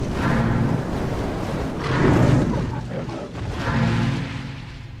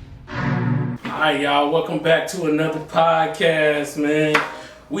Alright, y'all, welcome back to another podcast, man.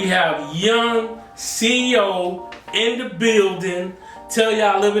 We have young CEO in the building. Tell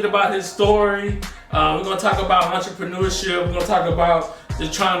y'all a little bit about his story. We're going to talk about entrepreneurship. We're going to talk about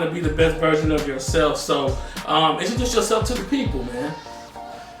just trying to be the best version of yourself. So, introduce yourself to the people, man.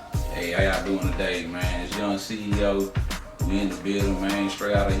 Hey, how y'all doing today, man? It's young CEO. We in the building, man.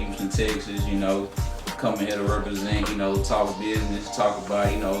 Straight out of Houston, Texas, coming here to represent, talk business, talk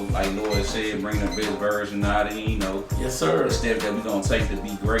about, like Lloyd said, bring the best version out of you, Yes, sir. The steps that we're going to take to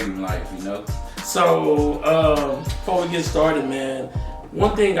be great in life, So, before we get started, man,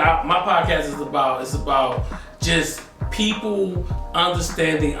 one thing my podcast is about just people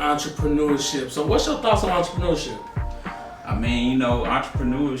understanding entrepreneurship. So what's your thoughts on entrepreneurship? I mean,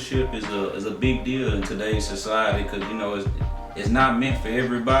 entrepreneurship is a big deal in today's society because, it's not meant for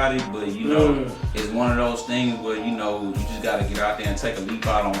everybody, but it's one of those things where you just got to get out there and take a leap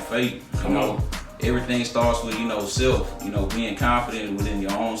out on faith. Everything starts with self. Being confident within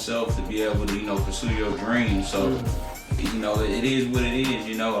your own self to be able to pursue your dreams. So it is what it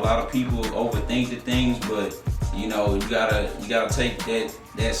is. A lot of people overthink the things, but you gotta take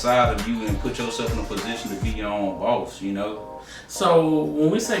that side of you and put yourself in a position to be your own boss. So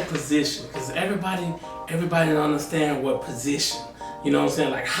when we say position, because everybody don't understand what position. You know what I'm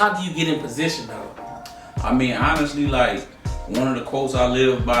saying? Like, how do you get in position though? I mean, honestly, like one of the quotes I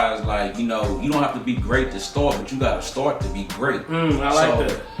live by is like, you don't have to be great to start, but you gotta start to be great. I like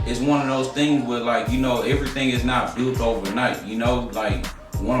that. It's one of those things where like, everything is not built overnight. Like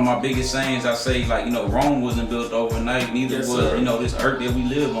one of my biggest sayings I say, like, Rome wasn't built overnight, neither was, this earth that we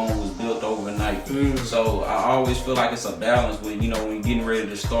live on was built overnight. So I always feel like it's a balance with, when you're getting ready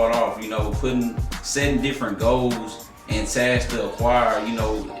to start off, setting different goals and tasks to acquire,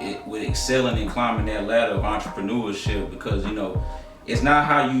 with excelling and climbing that ladder of entrepreneurship, because, it's not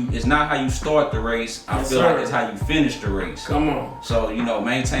how you start the race. I feel like it's how you finish the race. Come on. So,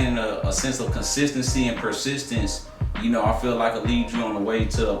 maintaining a sense of consistency and persistence, I feel like it leads you on the way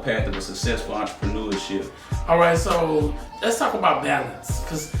to a path of a successful entrepreneurship. All right, so let's talk about balance,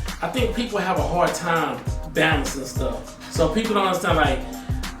 because I think people have a hard time balancing stuff. So people don't understand, like,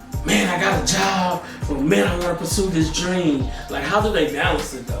 man, I got a job, but man, I want to pursue this dream. Like, how do they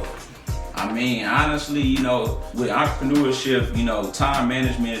balance it though? I mean, honestly, with entrepreneurship, time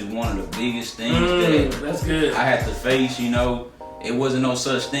management is one of the biggest things that's good. I had to face. It wasn't no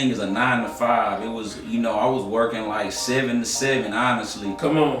such thing as a 9 to 5. It was, I was working like 7 to 7, honestly.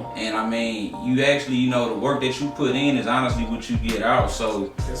 Come on. And I mean, you actually, the work that you put in is honestly what you get out.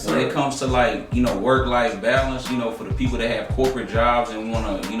 So when it comes to like, work-life balance, for the people that have corporate jobs and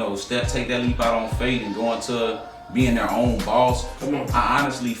want to, take that leap out on faith and go into being their own boss, I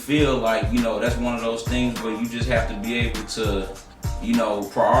honestly feel like, that's one of those things where you just have to be able to,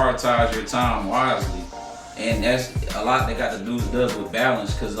 prioritize your time wisely. And that's a lot that does with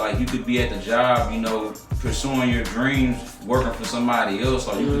balance, because like you could be at the job, pursuing your dreams, working for somebody else,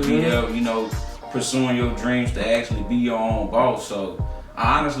 or you could be there, pursuing your dreams to actually be your own boss. So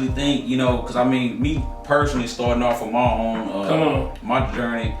I honestly think, because I mean, me personally starting off on my own, my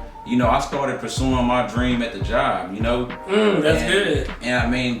journey, I started pursuing my dream at the job, That's good. And I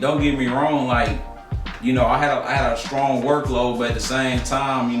mean, don't get me wrong, like, I had a strong workload, but at the same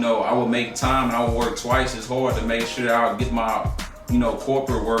time, I would make time and I would work twice as hard to make sure that I would get my,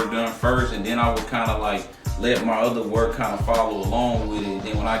 corporate work done first, and then I would kind of like let my other work kind of follow along with it.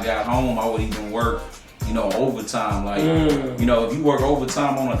 Then when I got home, I would even work, overtime. Like, if you work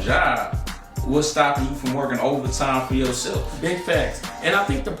overtime on a job, what's stopping you from working overtime for yourself? Big facts. And I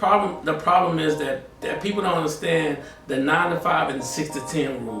think the problem is that people don't understand the 9 to 5 and the 6 to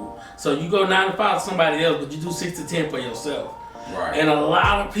 10 rule. So you go 9 to 5 to somebody else, but you do 6 to 10 for yourself. Right. And a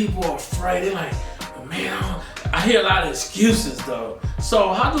lot of people are afraid. They're like, oh, man, I hear a lot of excuses though.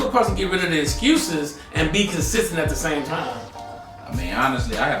 So how do a person get rid of the excuses and be consistent at the same time? I mean,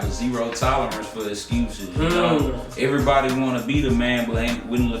 honestly, I have a zero tolerance for excuses. Everybody want to be the man, but ain't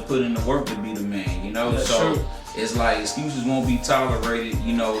willing to put in the work to be the man. That's so true. It's like excuses won't be tolerated,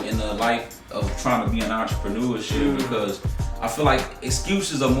 in the life of trying to be an entrepreneurship, because I feel like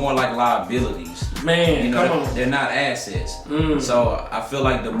excuses are more like liabilities. Man, come on. They're not assets. So I feel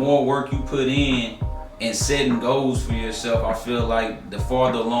like the more work you put in and setting goals for yourself, I feel like the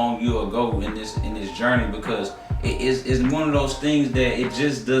farther along you'll go in this journey, because it's one of those things that it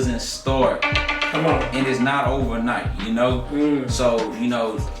just doesn't start. Come on. And it's not overnight, So,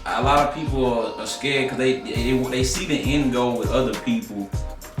 a lot of people are scared because they see the end goal with other people,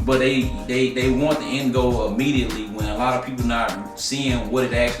 but they want the end goal immediately when a lot of people not seeing what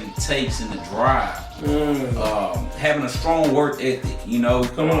it actually takes in the drive. Having a strong work ethic, you know.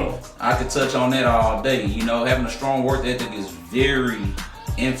 Come on. I could touch on that all day. You know, having a strong work ethic is very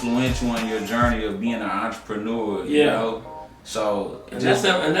influential in your journey of being an entrepreneur. You know, so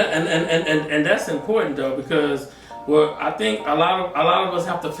that's important though, because what I think a lot of us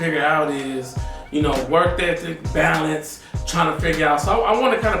have to figure out is, you know, work ethic, balance, trying to figure out. So I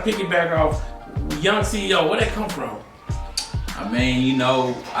want to kind of piggyback off young CEO. Where they come from? I mean, you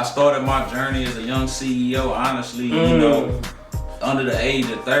know, I started my journey as a young CEO, honestly, you know, under the age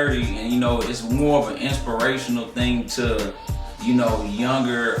of 30. And, you know, it's more of an inspirational thing to, you know,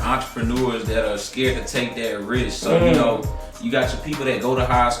 younger entrepreneurs that are scared to take that risk. So, you know, you got your people that go to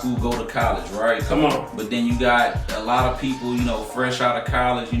high school, go to college, right? Come on. But then you got a lot of people, you know, fresh out of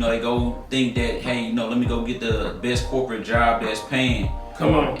college, you know, they go think that, hey, you know, let me go get the best corporate job that's paying.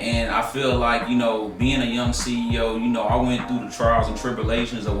 Come on. And I feel like, you know, being a young CEO, you know, I went through the trials and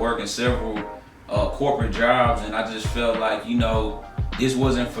tribulations of working several corporate jobs, and I just felt like, you know, this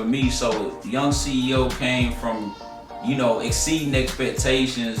wasn't for me. So young CEO came from, you know, exceeding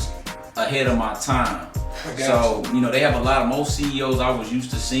expectations ahead of my time. So, you know, they have a lot of, most CEOs I was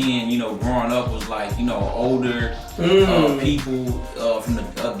used to seeing, you know, growing up was like, you know, older people from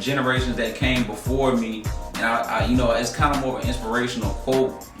the generations that came before me. And I, you know, it's kind of more of an inspirational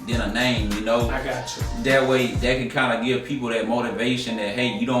quote than a name, you know. I got you. That way, that can kind of give people that motivation that,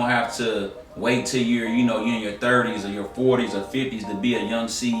 hey, you don't have to wait till you're, you know, you're in your 30s or your 40s or 50s to be a young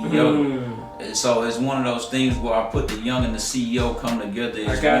CEO. So it's one of those things where I put the young and the CEO come together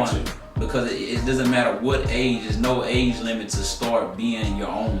as one. Because it doesn't matter what age, there's no age limit to start being your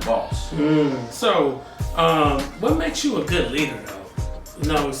own boss. So, what makes you a good leader, though? You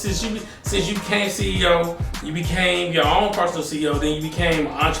know, since you became CEO, you became your own personal CEO, then you became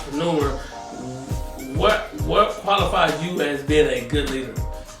an entrepreneur. What qualifies you as being a good leader?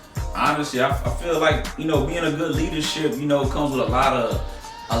 Honestly, I feel like, you know, being a good leadership, you know, comes with a lot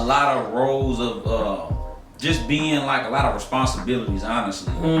of roles of just being like a lot of responsibilities,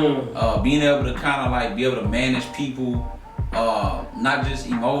 honestly. Being able to kind of like be able to manage people, not just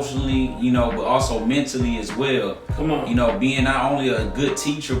emotionally, you know, but also mentally as well. Come on. You know, being not only a good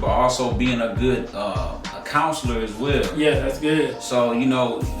teacher, but also being a good a counselor as well. Yeah, that's good. So, you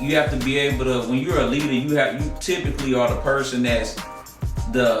know, you have to be able to, when you're a leader, you typically are the person that's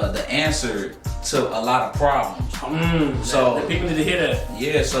the answer to a lot of problems. So the people need to hear that.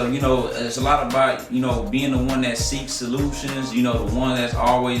 Yeah, so you know, it's a lot about, you know, being the one that seeks solutions, you know, the one that's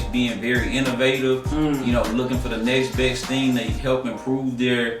always being very innovative, you know, looking for the next best thing to help improve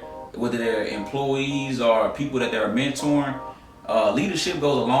whether they're employees or people that they're mentoring. Leadership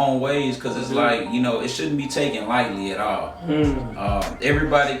goes a long ways, because it's like, you know, it shouldn't be taken lightly at all.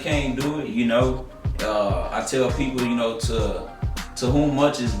 Everybody can't do it, you know. I tell people, you know, to whom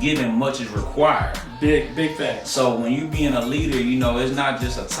much is given, much is required. Big fact. So when you being a leader, you know, it's not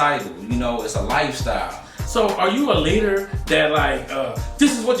just a title, you know, it's a lifestyle. So are you a leader that like,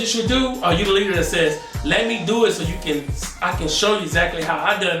 this is what you should do? Or are you the leader that says, let me do it so I can show you exactly how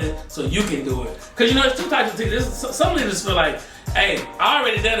I done it so you can do it? Because, you know, there's two types of leaders. Some leaders feel like, hey, I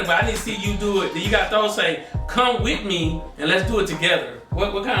already done it, but I need to see you do it. Then you got those say, come with me and let's do it together.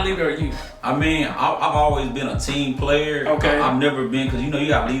 What kind of leader are you? I mean, I've always been a team player. Okay. I've never been, because, you know, you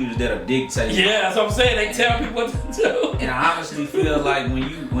got leaders that are dictators. Yeah, that's what I'm saying. They tell people what to do. And I honestly feel like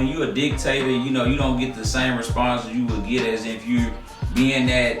when you a dictator, you know, you don't get the same response you would get as if you being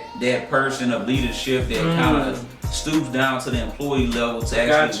that person of leadership that kind of stoops down to the employee level to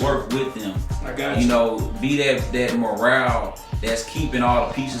actually work with them. I got you. You know, be that morale that's keeping all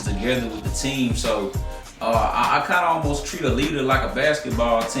the pieces together with the team. So I kind of almost treat a leader like a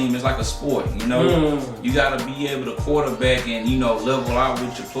basketball team. It's like a sport, you know. You got to be able to quarterback and, you know, level out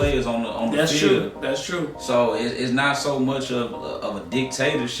with your players on the field. That's true. So it's not so much of a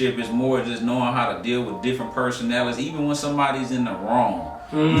dictatorship. It's more just knowing how to deal with different personalities. Even when somebody's in the wrong,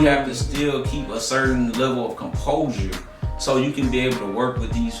 you have to still keep a certain level of composure so you can be able to work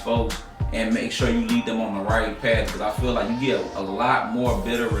with these folks and make sure you lead them on the right path. Because I feel like you get a lot more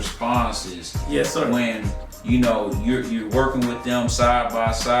better responses. Yes, sir. When, you know, you're working with them side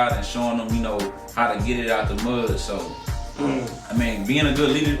by side and showing them, you know, how to get it out the mud. So, I mean, being a good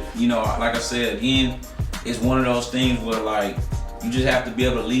leader, you know, like I said, again, it's one of those things where, like, you just have to be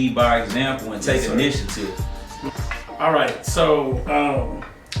able to lead by example and take initiative. All right, so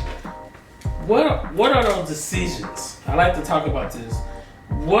what are those decisions? I like to talk about this.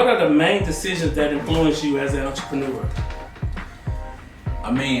 What are the main decisions that influence you as an entrepreneur? I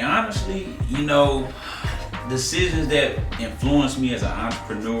mean, honestly, you know, decisions that influenced me as an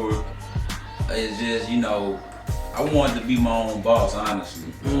entrepreneur is just, I wanted to be my own boss,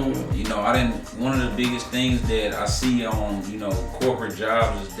 honestly. One of the biggest things that I see on, corporate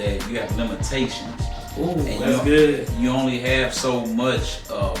jobs is that you have limitations. Ooh, and that's good. You only have so much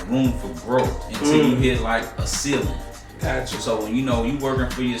room for growth until you hit like a ceiling. Gotcha. So when you working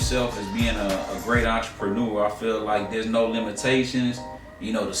for yourself as being a great entrepreneur, I feel like there's no limitations.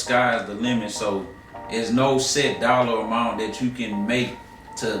 The sky is the limit. So there's no set dollar amount that you can make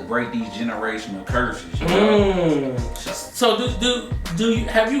to break these generational curses. So do you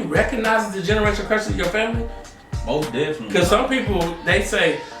have you recognized the generational curses of your family? Most definitely. Because some people they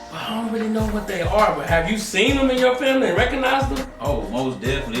say, well, I don't really know what they are, but have you seen them in your family and recognized them? Oh, most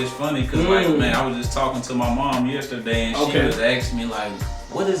definitely. It's funny because I was just talking to my mom yesterday and she was asking me like,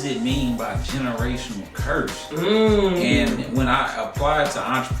 what does it mean by generational curse? And when I applied to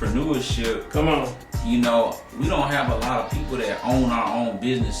entrepreneurship, come on. We don't have a lot of people that own our own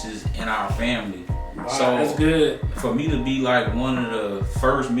businesses in our family. Wow, so that's good. For me to be like one of the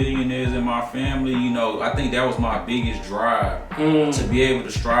first millionaires in my family, I think that was my biggest drive to be able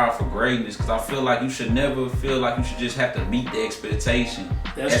to strive for greatness. Because I feel like you should never feel like you should just have to meet the expectation.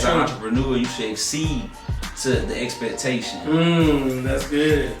 As an entrepreneur, you should exceed to the expectation. That's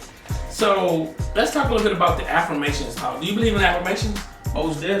good. So let's talk a little bit about the affirmations talk. Do you believe in affirmations?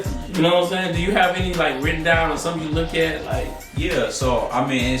 Most definitely. You know what I'm saying? Do you have any like written down or something you look at like? Yeah, so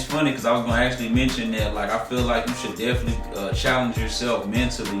it's funny because I was gonna actually mention that like I feel like you should definitely challenge yourself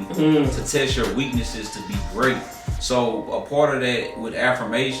mentally to test your weaknesses to be great. So a part of that with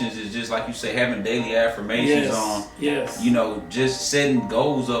affirmations is just like you say, having daily affirmations on. Yes. Just setting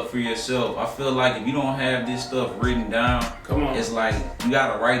goals up for yourself. I feel like if you don't have this stuff written down, it's like you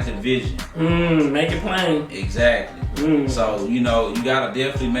gotta write the vision. Make it plain. Exactly. So, you gotta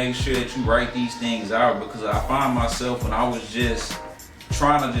definitely make sure that you write these things out because I find myself when I was just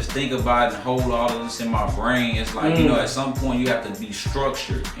trying to just think about it and hold all of this in my brain, it's like, at some point you have to be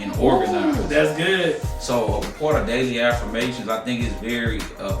structured and organized. That's good. So a part of daily affirmations, I think is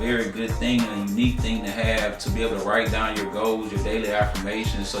a very good thing and a unique thing to have to be able to write down your goals, your daily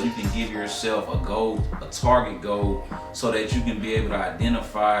affirmations, so you can give yourself a goal, a target goal, so that you can be able to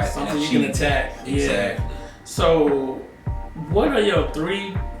identify something and you can attack. Exactly. Yeah. So what are your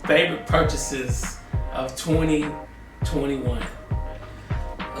 3 favorite purchases of 2021?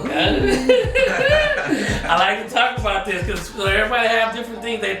 I like to talk about this because everybody have different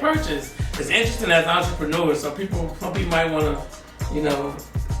things they purchase. It's interesting as entrepreneurs. So some people might want to,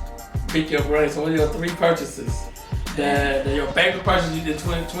 pick your brain. So what are your 3 purchases that your favorite purchases you did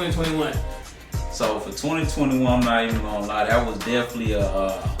 2021? So for 2021, I'm not even gonna lie, that was definitely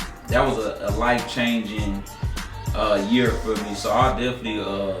a life-changing year for me. So I'll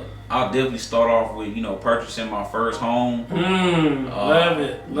definitely start off with purchasing my first home. Love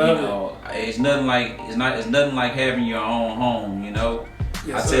it. It's nothing like having your own home.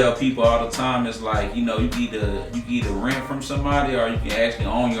 Yes, I tell people all the time, it's like you can either rent from somebody or you can actually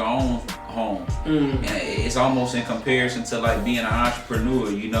own your own home. And it's almost in comparison to like being an entrepreneur.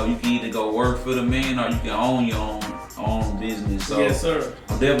 You can either go work for the man or you can own your own business. So yes, sir.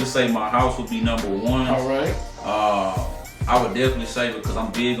 I'll definitely say my house would be number 1. All right. I would definitely say, because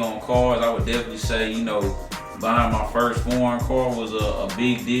I'm big on cars, I would definitely say, buying my first foreign car was a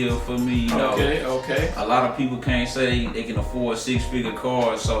big deal for me. Okay. A lot of people can't say they can afford 6-figure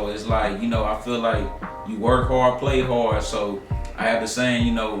cars, so it's like, I feel like you work hard, play hard. So I have the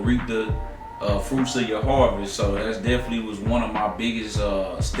saying, reap the fruits of your harvest. So that's definitely was one of my biggest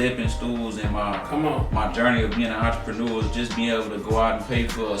stepping stools in my journey of being an entrepreneur, is just being able to go out and pay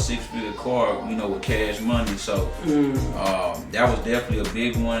for a 6-figure car, with cash money. So that was definitely a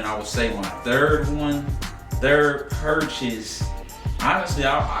big one. I would say my third purchase, honestly,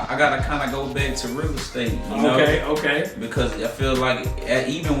 I gotta kind of go back to real estate. Okay. Because I feel like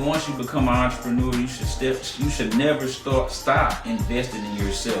even once you become an entrepreneur, you should never stop investing in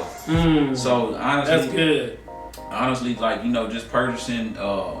yourself. So honestly, that's good. Honestly, like just purchasing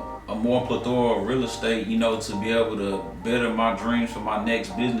a more plethora of real estate, to be able to better my dreams for my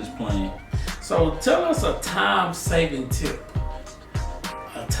next business plan. So tell us a time-saving tip.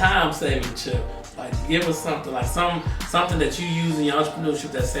 Like give us something like something that you use in your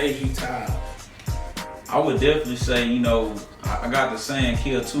entrepreneurship that saves you time. I would definitely say, I got the saying,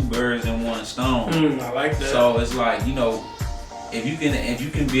 kill 2 birds in 1 stone. I like that. So it's like, if you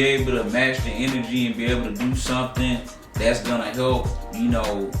can be able to match the energy and be able to do something that's gonna help,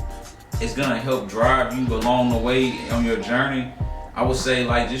 it's gonna help drive you along the way on your journey, I would say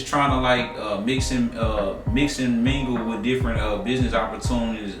like just trying to like mix and mingle with different business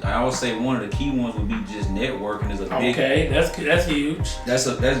opportunities. I would say one of the key ones would be just networking is a big. Okay, that's huge. That's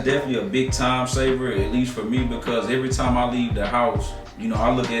definitely a big time saver, at least for me, because every time I leave the house, you know,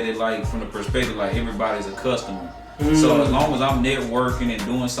 I look at it like from the perspective like everybody's a customer. So as long as I'm networking and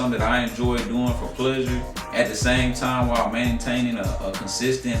doing something that I enjoy doing for pleasure, at the same time while maintaining a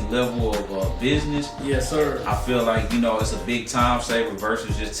consistent level of business, yes, sir. I feel like, you know, it's a big time saver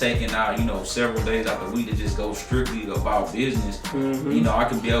versus just taking out, you know, several days out the week to just go strictly about business. You know, I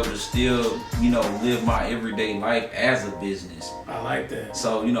can be able to still, you know, live my everyday life as a business. I like that.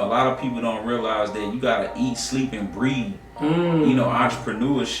 So, you know, a lot of people don't realize that you gotta eat, sleep, and breathe. You know,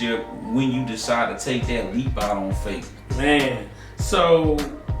 entrepreneurship when you decide to take that leap out on faith. Man, so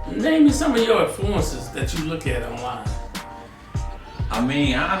name me some of your influences that you look at online. I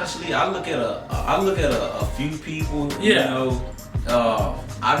mean, honestly, I look at a few people. You know,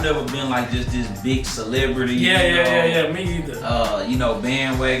 I've never been like just this big celebrity. Yeah, me either. You know,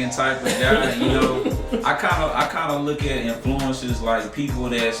 bandwagon type of guy. You know, I kind of look at influencers like people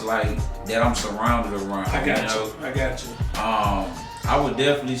that's like that I'm surrounded around. I got you. I would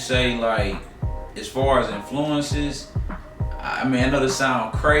definitely say like as far as influences. I mean, I know this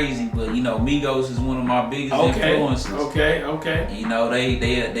sounds crazy, but you know, Migos is one of my biggest influences. Okay. You know,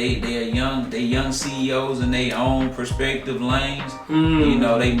 they young CEOs in their own perspective lanes. You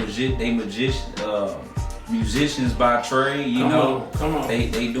know, they musicians by trade. You know,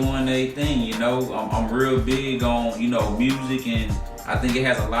 they doing their thing. You know, I'm real big on, you know, music, and I think it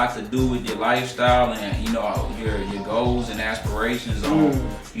has a lot to do with your lifestyle and, you know, your goals and aspirations on,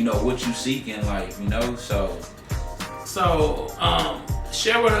 you know, what you seek in life. You know, So,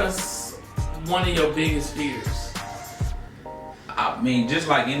 share with us one of your biggest fears. I mean, just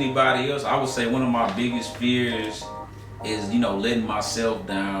like anybody else, I would say one of my biggest fears is, you know, letting myself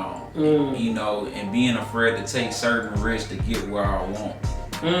down, you know, and being afraid to take certain risks to get where I want.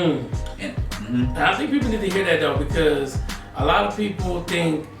 And I think people need to hear that though, because a lot of people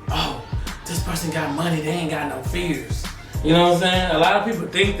think, oh, this person got money, they ain't got no fears. You know what I'm saying? A lot of people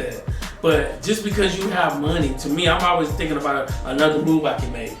think that. But just because you have money, to me, I'm always thinking about another move I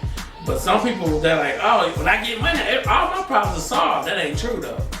can make. But some people, they're like, oh, when I get money, all my problems are solved. That ain't true,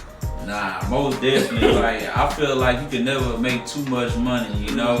 though. Nah, most definitely. Like, I feel like you can never make too much money,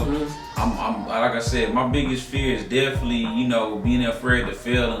 you know? I'm like I said, my biggest fear is definitely, you know, being afraid to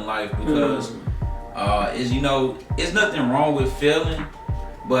fail in life because, you know, it's nothing wrong with failing.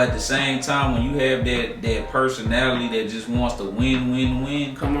 But at the same time, when you have that personality that just wants to win, you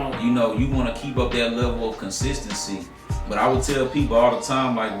know, you want to keep up that level of consistency. But I would tell people all the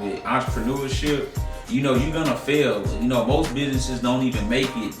time, like with entrepreneurship, you know, you're gonna fail. You know, most businesses don't even make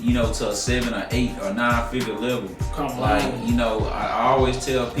it, you know, to a 7 or 8 or 9 figure level. Like, you know, I always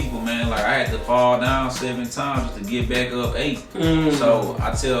tell people, man, like I had to fall down 7 times just to get back up 8. So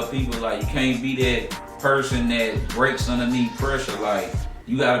I tell people, like, you can't be that person that breaks underneath pressure. Like,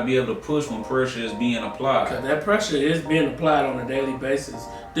 you gotta be able to push when pressure is being applied. Cause that pressure is being applied on a daily basis.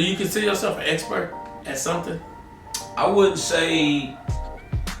 Do you consider yourself an expert at something? I wouldn't say.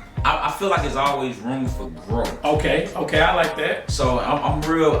 I feel like there's always room for growth. Okay, I like that. So I'm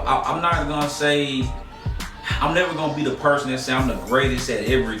not gonna say. I'm never gonna be the person that say I'm the greatest at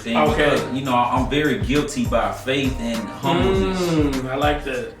everything because, you know, I'm very guilty by faith and humbleness. I like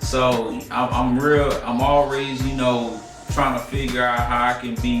that. So I'm always, you know, trying to figure out how I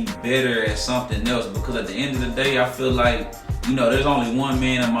can be better at something else, because at the end of the day, I feel like, you know, there's only one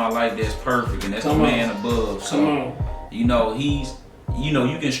man in my life that's perfect, and that's the man above. So, you know, you know,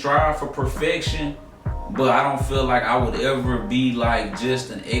 you can strive for perfection, but I don't feel like I would ever be like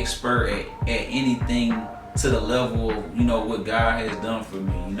just an expert at anything to the level of, you know, what God has done for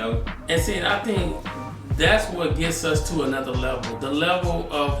me, you know? And see, I think that's what gets us to another level, the level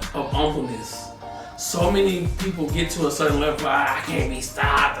of humbleness. So many people get to a certain level, I can't be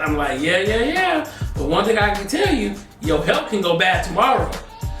stopped. I'm like, yeah. But one thing I can tell you, your health can go bad tomorrow.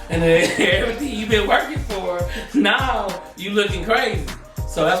 And then everything you've been working for, now you looking crazy.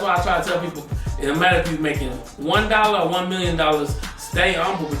 So that's why I try to tell people, it don't matter if you're making $1 or $1 million, stay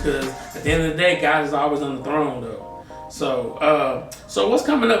humble, because at the end of the day, God is always on the throne though. So what's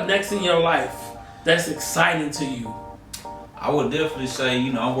coming up next in your life that's exciting to you? I would definitely say,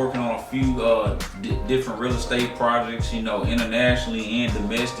 you know, I'm working on a few different real estate projects, you know, internationally and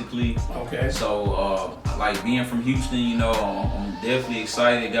domestically. Okay. So, like being from Houston, you know, I'm definitely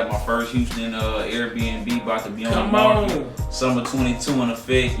excited. Got my first Houston Airbnb about to be on the market. Summer 22 in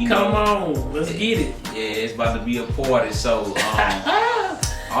effect. You know, let's get it. Yeah, it's about to be a party. So,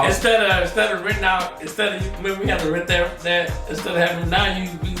 Instead of renting out, remember we had to rent that instead of having now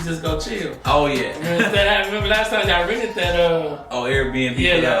we can just go chill. Oh yeah. Remember last time y'all rented that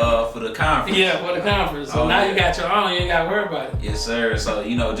Airbnb for the conference. Yeah, for the conference. So now you got your own, you ain't gotta worry about it. Yes, sir. So,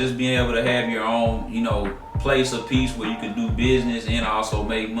 just being able to have your own, place of peace where you can do business and also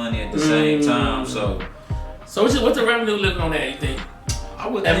make money at the same time. So what's the revenue look on that, you think? I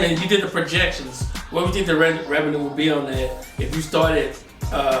mean, you did the projections. What would you think the revenue would be on that if you started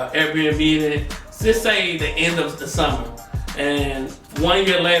Airbnb in it? Just say the end of the summer, and 1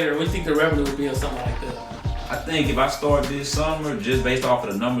 year later, what do you think the revenue would be on something like that? I think if I start this summer, just based off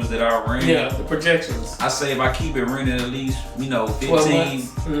of the numbers that I ran, the projections. I say if I keep it rented at least,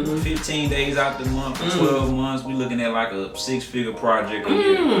 15 days out the month for 12 months, we looking at like a 6-figure project a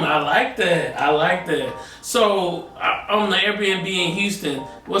year. I like that. So on the Airbnb in Houston,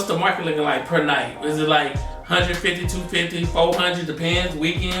 what's the market looking like per night? Is it like 150, 250, 400, depends,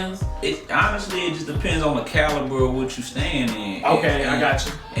 weekends? It just depends on the caliber of what you're staying in. Okay, I got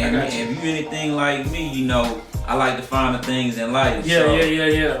you. And if you're anything like me, I like to find the things in life.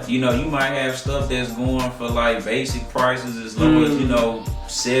 Yeah. You might have stuff that's going for like basic prices as low as,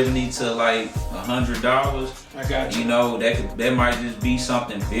 $70 to like $100. I got you. That might just be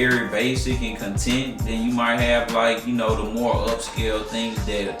something very basic and content. Then you might have like, the more upscale things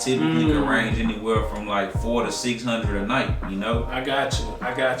that typically can range anywhere from like $400 to $600 a night, I got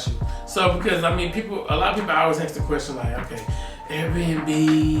you. So because a lot of people always ask the question like, okay,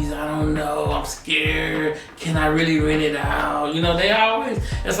 Airbnbs, I don't know, I'm scared. Can I really rent it out? They always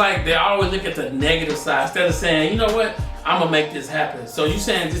look at the negative side instead of saying, you know what, I'm gonna make this happen. So you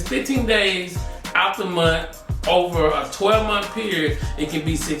saying just 15 days out the month over a 12-month period, it can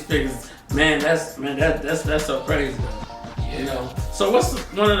be 6 figures. Man, that's so crazy though. Yeah. So what's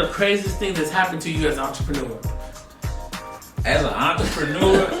one of the craziest things that's happened to you as an entrepreneur? As an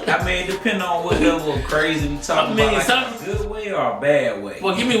entrepreneur, depending on what level of crazy we talking about, like a good way or a bad way.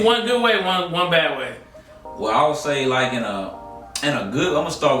 Well, give me one good way, one bad way. Well, I would say like in a good. I'm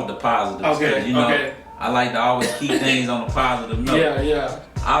gonna start with the positives. Okay. I like to always keep things on a positive note. Yeah.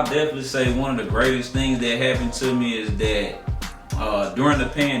 I'll definitely say one of the greatest things that happened to me is that during the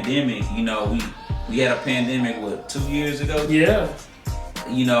pandemic, we had a pandemic 2 years ago. Yeah.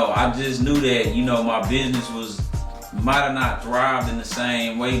 I just knew that my business might have not thrived in the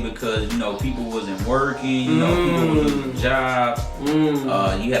same way because people wasn't working, people were losing jobs,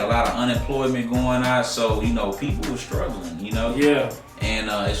 you had a lot of unemployment going on, so people were struggling, Yeah. And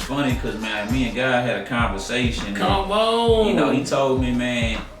it's funny because me and Guy had a conversation. Come on. He told me,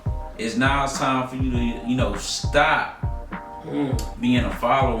 man, it's time for you to stop being a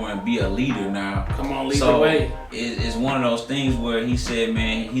follower and be a leader now. Come on, lead the way. It's one of those things where he said,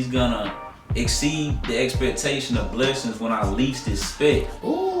 man, he's gonna exceed the expectation of blessings when I least expect.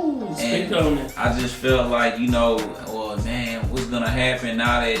 Ooh, speak on it. I just felt like, man, what's gonna happen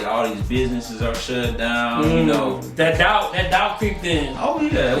now that all these businesses are shut down? That doubt creeped in. Oh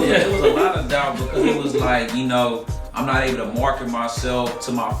yeah, it was a lot of doubt because it was like, I'm not able to market myself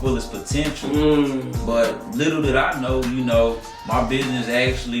to my fullest potential. But little did I know, my business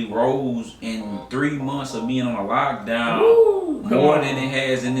actually rose in 3 months of being on a lockdown more than it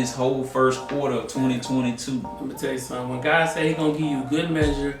has in this whole first quarter of 2022. Let me tell you something. When God said He's gonna give you good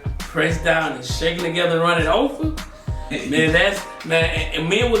measure, pressed down and shaking together and run it over, and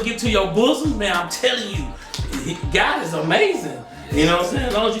men will get to your bosom, man. I'm telling you, God is amazing. You know what I'm saying?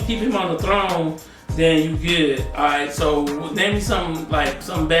 As long as you keep Him on the throne, then you good. All right. So name me something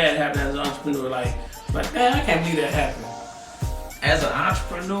bad happened as an entrepreneur. Like man, I can't believe that happened. As an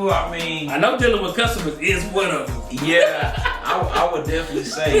entrepreneur, I know dealing with customers is one of them. Yeah, I would definitely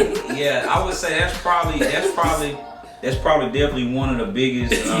say. Yeah, I would say that's probably definitely one of the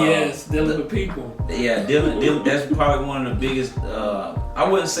biggest. Yes, dealing with people. Yeah, dealing. That's probably one of the biggest. I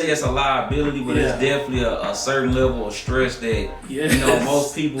wouldn't say it's a liability, but it's definitely a certain level of stress that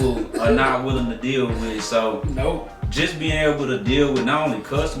most people are not willing to deal with. So just being able to deal with not only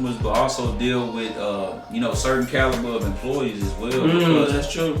customers but also deal with certain caliber of employees as well. Because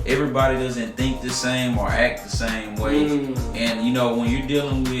that's true. Everybody doesn't think the same or act the same way. And when you're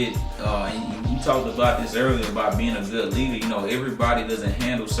dealing with and you talked about this earlier about being a good leader, everybody doesn't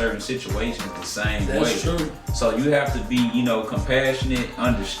handle certain situations the same way. That's true. So you have to be, compassionate,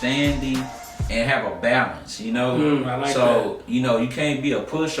 understanding, and have a balance, I like that. You can't be a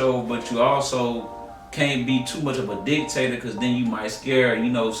pushover, but you also can't be too much of a dictator because then you might scare,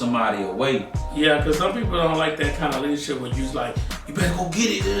 somebody away. Yeah, because some people don't like that kind of leadership where you're like, you better go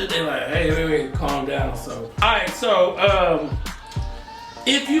get it. They're like, hey, wait, calm down. So, all right, so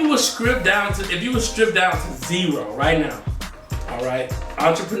if you were stripped down to zero right now, All right,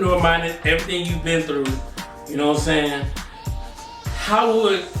 entrepreneur minded, everything you've been through. You know what I'm saying? How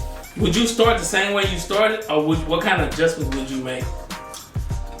would you start the same way you started, or what kind of adjustments would you make?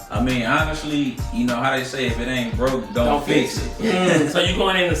 I mean, honestly, you know how they say, if it ain't broke, don't fix it. So you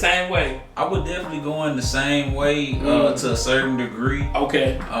going in the same way? I would definitely go in the same way to a certain degree.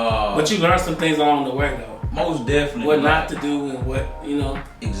 Okay. But you learned some things along the way, though. Most definitely. What not to do and what, you know.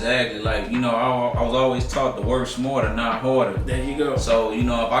 Exactly. Like, you know, I was always taught to work smarter, not harder. There you go. So, you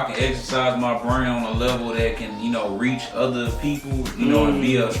know, if I can exercise my brain on a level that can, you know, reach other people, you know, and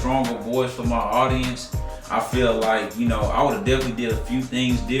be a stronger voice for my audience, I feel like, you know, I would have definitely did a few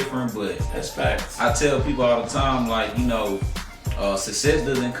things different, but that's facts. I tell people all the time, like, you know, success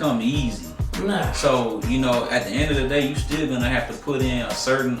doesn't come easy. Nah. So, you know, at the end of the day, you still gonna have to put in a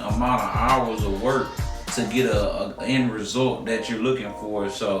certain amount of hours of work to get a end result that you're looking for.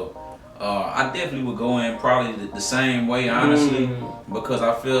 So I definitely would go in probably the same way, honestly, because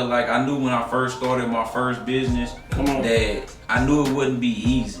I feel like I knew when I first started my first business that I knew it wouldn't be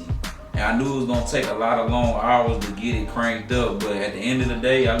easy. And I knew it was gonna take a lot of long hours to get it cranked up, but at the end of the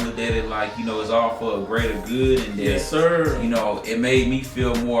day, I looked at it like, you know, it's all for a greater good, and that, yes, sir. You know, it made me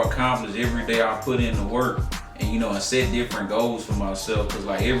feel more accomplished every day I put in the work. And, you know, and set different goals for myself, because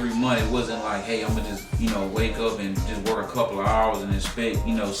like every month it wasn't like, hey, I'm gonna just, you know, wake up and just work a couple of hours and expect,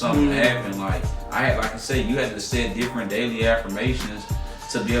 you know, something to happen. Like I had, like I said, you had to set different daily affirmations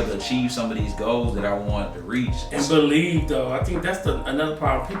to be able to achieve some of these goals that I wanted to reach. And believe, though, I think that's another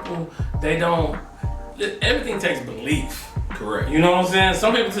problem. People, they don't. Everything takes belief. Correct. You know what I'm saying?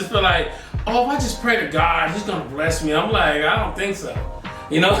 Some people just feel like, oh, if I just pray to God, He's gonna bless me. I'm like, I don't think so.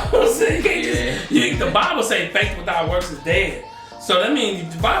 You know what I'm saying? You can't just, the Bible say faith without works is dead. So that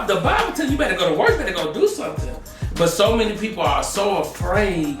means the Bible tells you better go to work, better go do something. But so many people are so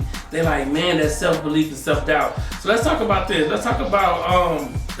afraid. They're like, man, that's self-belief and self-doubt. So let's talk about this. Let's talk about,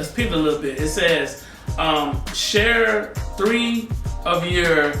 let's pivot a little bit. It says, share 3 of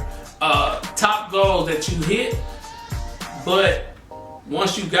your top goals that you hit, but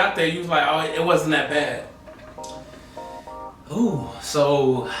once you got there, you was like, oh, it wasn't that bad. Ooh,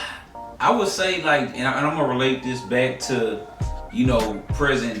 so I would say like, and I'm gonna relate this back to, you know,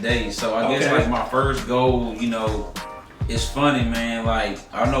 present day. So I guess like my first goal, you know, it's funny, man. Like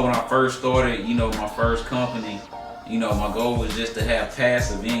I know when I first started, you know, my first company, you know, my goal was just to have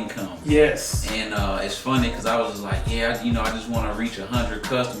passive income. Yes. And it's funny because I was just like, yeah, you know, I just want to reach 100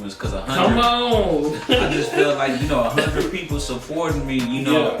 customers, because 100. Come on. I just felt like, you know, 100 people supporting me. You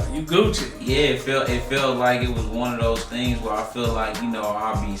know, yeah, you Gucci. Yeah, it felt like it was one of those things where I feel like, you know,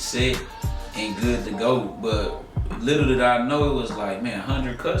 I'll be set and good to go. But little did I know, it was like, man,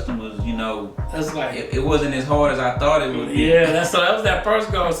 100 customers. You know, that's like it wasn't as hard as I thought it would be. Yeah, that was that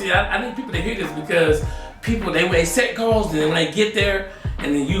first goal. See, I need people to hear this, because people, they set goals, and then when they get there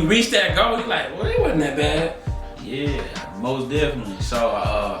and then you reach that goal, you're like, well, it wasn't that bad. Yeah, most definitely. So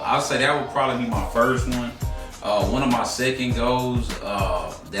I'll say that would probably be my first one. One of my second goals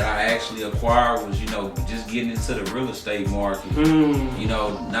that I actually acquired was, you know, just getting into the real estate market. You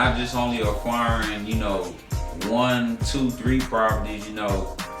know, not just only acquiring, you know, 1, 2, 3 properties, you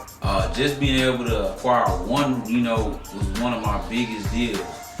know, just being able to acquire one, you know, was one of my biggest deals.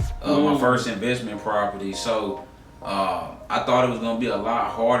 My first investment property. So I thought it was gonna be a lot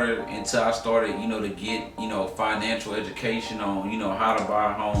harder until I started, you know, to get, you know, financial education on, you know, how to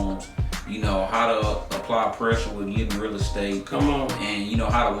buy homes, you know, how to apply pressure with getting real estate. Come on. And, you know,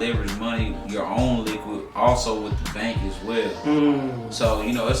 how to leverage money, your own liquid, also with the bank as well. So,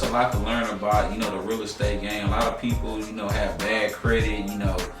 you know, it's a lot to learn about, you know, the real estate game. A lot of people, you know, have bad credit, you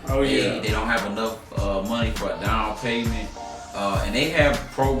know. They don't have enough money for a down payment. And they have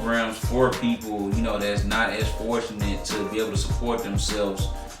programs for people, you know, that's not as fortunate to be able to support themselves,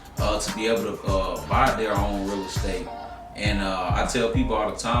 to be able to buy their own real estate. And I tell people all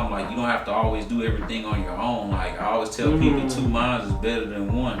the time, like, you don't have to always do everything on your own. Like, I always tell people 2 minds is better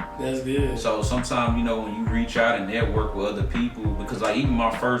than 1. That's good. So sometimes, you know, when you reach out and network with other people, because like even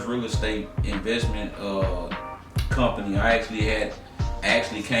my first real estate investment company, I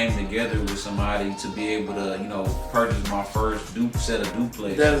actually came together with somebody to be able to, you know, purchase my first set of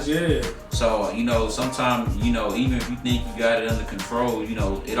duplexes. That's good. So, you know, sometimes, you know, even if you think you got it under control, you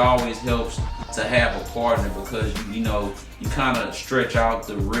know, it always helps to have a partner, because you know, you kind of stretch out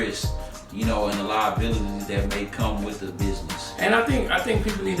the risk, you know, and the liabilities that may come with the business. And I think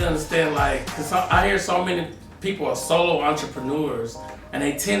people need to understand, like, because I hear so many people are solo entrepreneurs, and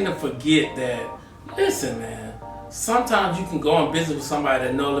they tend to forget that, listen, man, sometimes you can go in business with somebody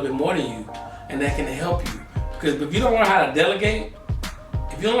that knows a little bit more than you, and that can help you. Because if you don't learn how to delegate,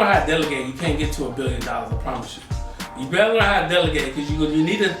 you can't get to $1 billion, I promise you. You better learn how to delegate because you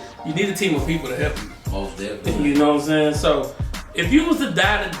need a team of people to help you. Most definitely. You know what I'm saying? So, if you was to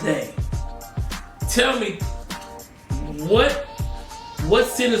die today, tell me what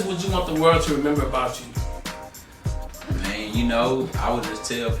sentence would you want the world to remember about you? Man, you know, I would just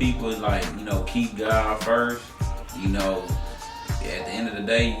tell people like, you know, keep God first. You know, at the end of the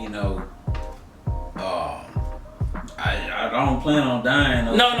day, you know, I don't plan on dying.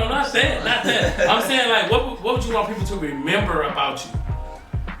 No, not that. I'm saying like, what would you want people to remember about you?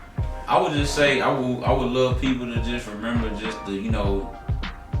 I would just say I would love people to just remember just the, you know,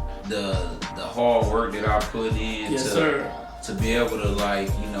 the hard work that I put in to be able to, like,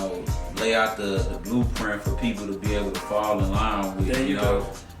 you know, lay out the blueprint for people to be able to fall in line with. There you know,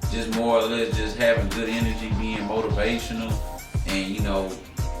 go. Just more or less just having good energy, being motivational, and you know,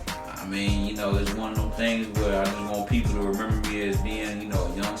 I mean, you know, it's one of them things where I just want people to remember me as being, you know,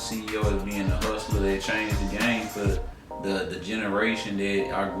 a young CEO, as being a hustler that changed the game for the generation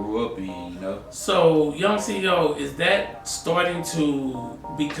that I grew up in, you know. So, Young CEO, is that starting to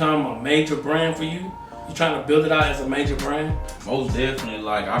become a major brand for you? You trying to build it out as a major brand? Most definitely.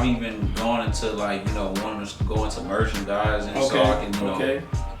 Like, I've even gone into, like, you know, wanting to go into merchandising, so I can,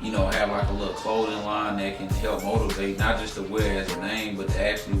 you know, have like a little clothing line that can help motivate, not just to wear as a name, but to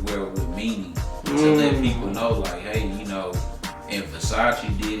actually wear with meaning, to let people know, like, hey, you know, and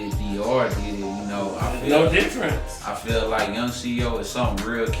Versace did it, Dior did it, you know. No difference. I feel like Young CEO is something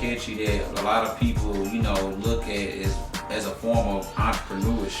real catchy that a lot of people, you know, look at as a form of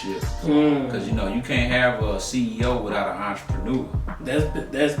entrepreneurship. Because, you know, you can't have a CEO without an entrepreneur.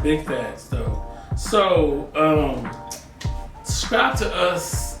 That's big facts, though. So, describe to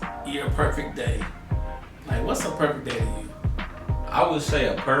us your perfect day. Like, what's a perfect day to you? I would say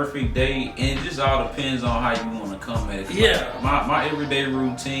a perfect day, and it just all depends on how you want to come at it. Yeah. Like my everyday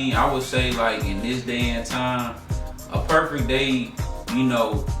routine, I would say, like, in this day and time, a perfect day, you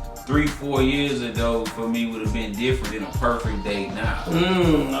know, 3-4 years ago for me would have been different than a perfect day now.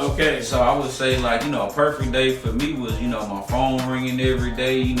 Okay. So I would say, like, you know, a perfect day for me was, you know, my phone ringing every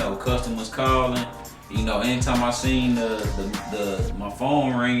day, you know, customers calling. You know, anytime I seen my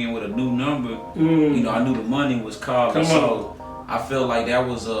phone ringing with a new number, you know, I knew the money was calling. So I feel like that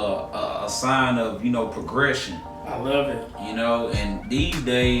was a sign of, you know, progression. I love it. You know, and these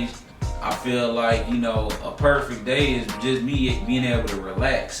days, I feel like, you know, a perfect day is just me being able to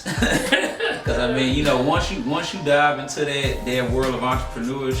relax. Because, I mean, you know, once you dive into that world of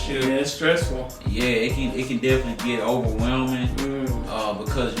entrepreneurship, yeah, it's stressful. Yeah, it can definitely get overwhelming.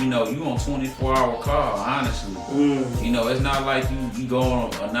 Because, you know, you on 24-hour call, honestly. You know, it's not like you go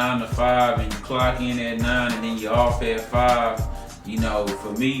on a 9 to 5 and you clock in at 9 and then you're off at 5. You know,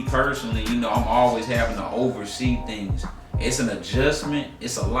 for me personally, you know, I'm always having to oversee things. It's an adjustment,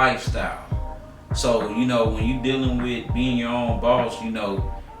 it's a lifestyle. So, you know, when you're dealing with being your own boss, you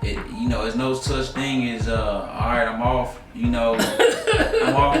know, there's no such thing as, all right, I'm off, you know,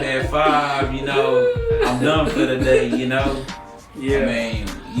 I'm off at 5, you know, I'm done for the day, you know. Yeah. I mean,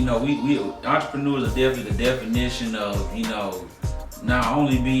 you know, we entrepreneurs are definitely the definition of, you know, not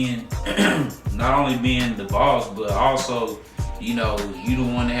only being the boss, but also, you know, you the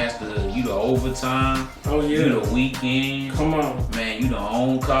one that has to, you the overtime. Oh yeah. You the weekend. Come on. Man, you the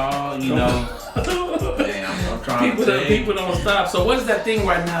on call, you know. Man, I'm trying to tell you. People don't stop. So what is that thing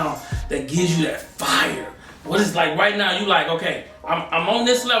right now that gives you that fire? What is, like, right now you like, okay, I'm on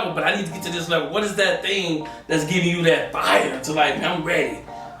this level, but I need to get to this level. What is that thing that's giving you that fire to, like, I'm ready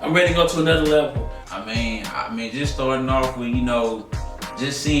to go to another level? I mean, just starting off with, you know,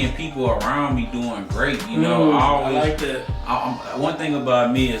 just seeing people around me doing great, you know. I like that. One thing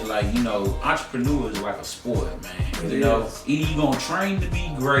about me is, like, you know, entrepreneur is like a sport, man. You know, either you gonna train to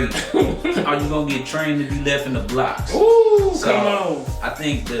be great, or you gonna get trained to be left in the blocks. Ooh, so come on. I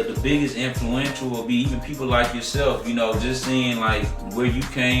think the biggest influential will be even people like yourself. You know, just seeing, like, where you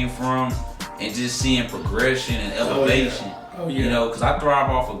came from, and just seeing progression and elevation. Oh yeah. You know, because I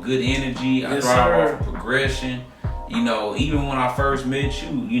thrive off of good energy. I thrive off of progression. You know, even when I first met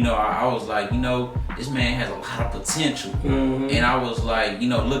you, you know, I was like, you know, this man has a lot of potential. And I was like, you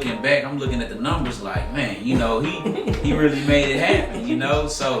know, looking back, I'm looking at the numbers like, man, you know, he really made it happen, you know?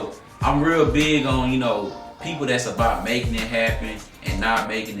 So I'm real big on, you know, people that's about making it happen and not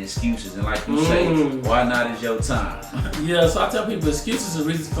making excuses. And like you say, why not is your time? Yeah, so I tell people excuses are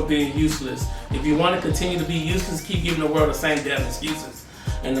reasons for being useless. If you want to continue to be useless, keep giving the world the same damn excuses.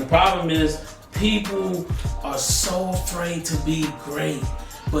 And the problem is, people are so afraid to be great,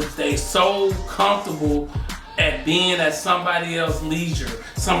 but they so comfortable at being at somebody else's leisure,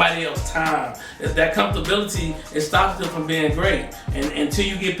 somebody else's time. That comfortability, it stops them from being great. And until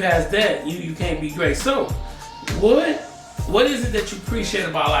you get past that, you can't be great. So, What is it that you appreciate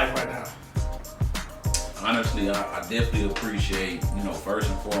about life right now? Honestly, I definitely appreciate, first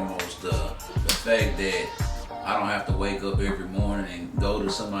and foremost, the fact that I don't have to wake up every morning and go to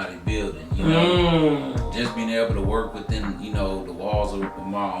somebody's building, Just being able to work within, the walls of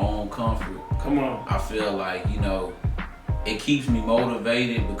my own comfort. Come on. I feel like, it keeps me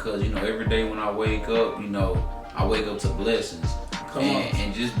motivated because, every day when I wake up, I wake up to blessings.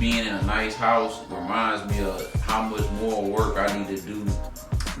 And just being in a nice house reminds me of how much more work I need to do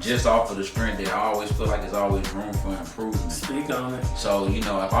just off of the strength that I always feel like there's always room for improvement. Speak on it. So,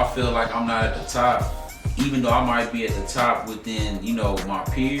 if I feel like I'm not at the top, even though I might be at the top within, my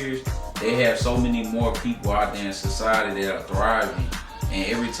peers, they have so many more people out there in society that are thriving. And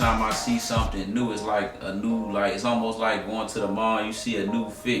every time I see something new, it's like it's almost like going to the mall, you see a new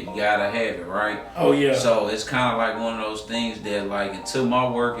fit, you gotta have it, right? Oh yeah. So it's kind of like one of those things that like until my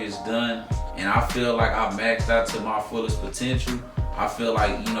work is done and I feel like I've maxed out to my fullest potential, I feel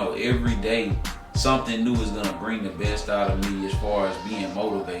like, every day something new is gonna bring the best out of me as far as being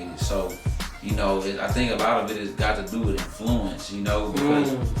motivated. So, I think a lot of it has got to do with influence,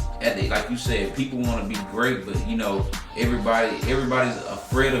 because like you said, people want to be great, but everybody's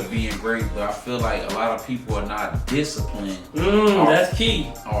afraid of being great. But I feel like a lot of people are not disciplined. That's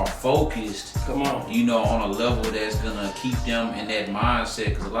key. Or focused. Come on. On a level that's gonna keep them in that mindset.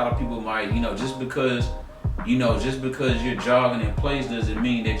 Because a lot of people might, just because you're jogging in place doesn't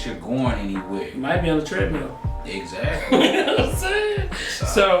mean that you're going anywhere. You might be on the treadmill. Exactly. You know what I'm saying?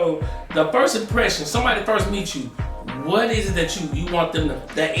 So the first impression, somebody first meets you, what is it that you want them to,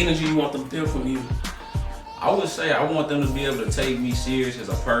 that energy you want them to feel from you? I would say I want them to be able to take me serious as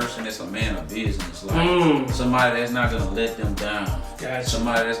a person, as a man of business. Like somebody that's not gonna let them down. Gotcha.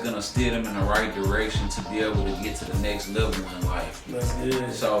 Somebody that's gonna steer them in the right direction to be able to get to the next level in life. That's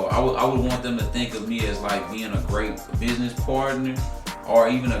good. So I would want them to think of me as like being a great business partner or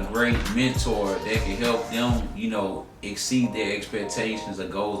even a great mentor that can help them, exceed their expectations or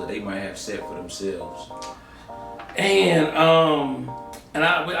goals that they might have set for themselves. And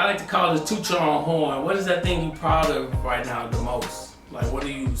I like to call this toot your own horn. What is that thing you proud of right now the most? Like, what are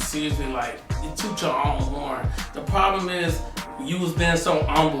you seriously like? You toot your own horn. The problem is you was being so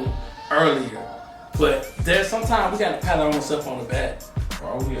humble earlier, but there's sometimes we gotta pat ourselves on the back.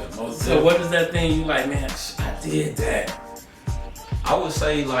 Oh yeah, most So what is that thing you like, man? I did that. I would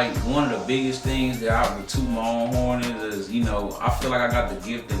say like one of the biggest things that I would toot my own horn is, I feel like I got the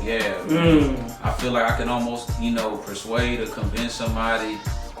gift of gab. I feel like I can almost, persuade or convince somebody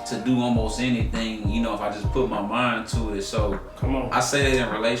to do almost anything, if I just put my mind to it. So come on. I say that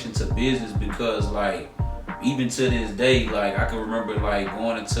in relation to business because like even to this day, like I can remember like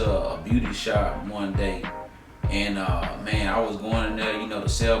going into a beauty shop one day and I was going in there, to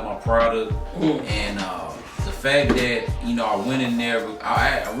sell my product and the fact that, I went in there,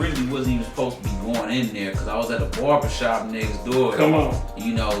 I really wasn't even supposed to be going in there because I was at a barbershop next door. Come on.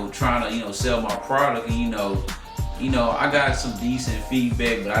 Trying to, sell my product and, I got some decent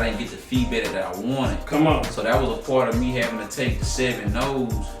feedback, but I didn't get the feedback that I wanted. Come on. So that was a part of me having to take the 7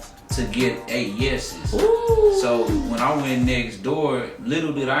 no's to get 8 yeses. Ooh. So when I went next door,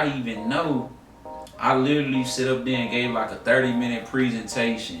 little did I even know, I literally sit up there and gave like a 30-minute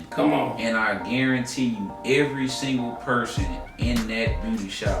presentation. Come on. And I guarantee you, every single person in that beauty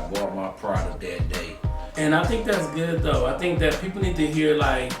shop bought my product that day. And I think that's good though. I think that people need to hear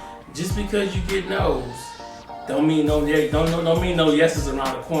like, just because you get no's, don't mean no yeses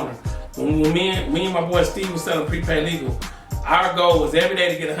around the corner. When me and my boy Steve was selling prepaid legal, our goal was every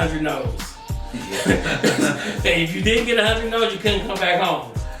day to get 100 no's. And if you didn't get 100 no's, you couldn't come back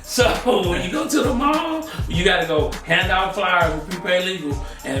home. So when you go to the mall, you gotta go hand out flyers with prepaid legal,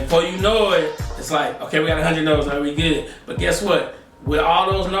 and before you know it, it's like, okay, we got 100 no's, are we good? But guess what? With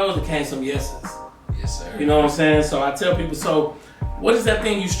all those no's, there came some yeses. Yes, sir. You know what I'm saying? So I tell people, so what is that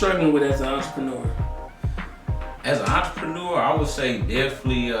thing you struggling with as an entrepreneur? As an entrepreneur, I would say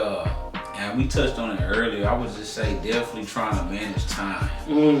definitely, and we touched on it earlier, I would just say definitely trying to manage time.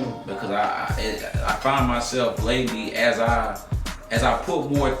 Because I find myself lately as I put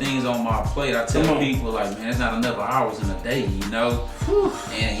more things on my plate, I tell people like, man, there's not enough hours in a day,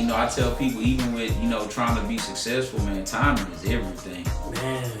 And I tell people even with, trying to be successful, man, timing is everything.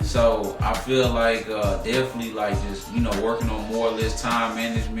 Man. So I feel like definitely like just, working on more or less time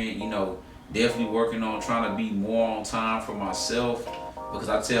management, definitely working on trying to be more on time for myself. Because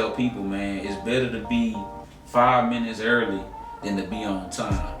I tell people, man, it's better to be 5 minutes early than to be on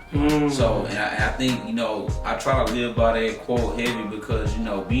time. So, and I think, I try to live by that quote heavy because,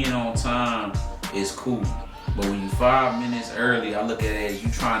 being on time is cool. But when you 5 minutes early, I look at it as you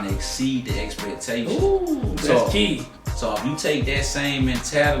trying to exceed the expectation. Ooh, that's key. So if you take that same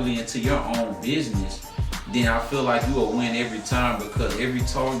mentality into your own business, then I feel like you will win every time, because every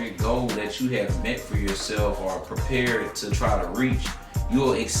target goal that you have met for yourself or prepared to try to reach,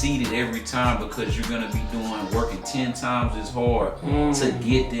 you'll exceed it every time, because you're gonna be working 10 times as hard to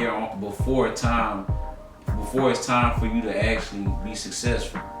get there before it's time for you to actually be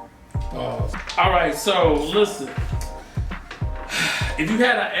successful. All right, so listen. If you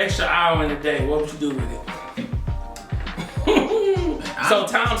had an extra hour in a day, what would you do with it? So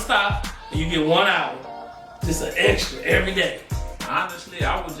time stop, and you get 1 hour, just an extra every day. Honestly,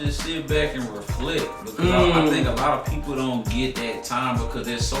 I would just sit back and reflect, because I think a lot of people don't get that time because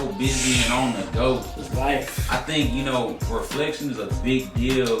they're so busy and on the go. It's life. I think, reflection is a big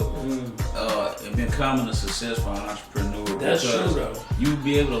deal in becoming a successful entrepreneur. That's true, though. You'll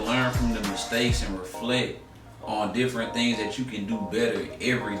be able to learn from the mistakes and reflect on different things that you can do better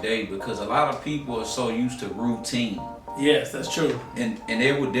every day, because a lot of people are so used to routine. Yes, that's true. And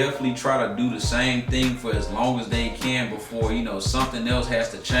they would definitely try to do the same thing for as long as they can before, something else has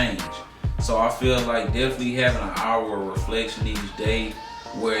to change. So I feel like definitely having an hour of reflection each day,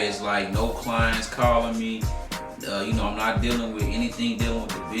 where it's like no clients calling me, I'm not dealing with anything dealing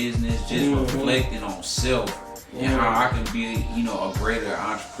with the business, just reflecting on self and how I can be, a greater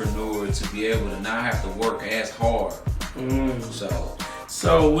entrepreneur, to be able to not have to work as hard.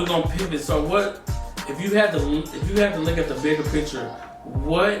 So we're gonna pivot. So what? If you had to look at the bigger picture,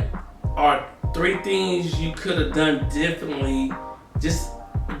 what are 3 things you could have done differently, just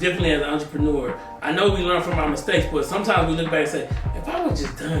differently as an entrepreneur? I know we learn from our mistakes, but sometimes we look back and say, if I would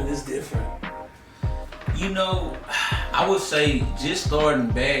just done this different. I would say just starting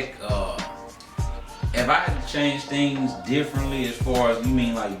back, if I had to change things differently, as far as you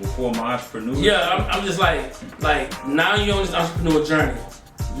mean like before my entrepreneurship? Yeah, I'm just like now you're on this entrepreneur journey.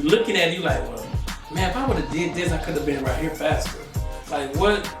 You're looking at it, you like, well, man, if I would have did this, I could have been right here faster.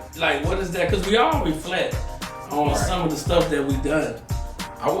 What is that? Because we all reflect on some of the stuff that we've done.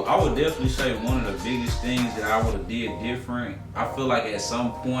 I would definitely say one of the biggest things that I would have did different, I feel like at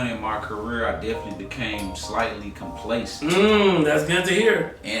some point in my career, I definitely became slightly complacent. That's good to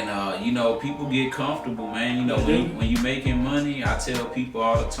hear. And, people get comfortable, man. When you're making money, I tell people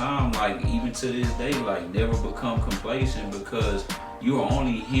all the time, like, even to this day, like, never become complacent, because you are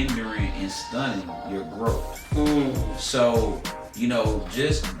only hindering and stunning your growth. So,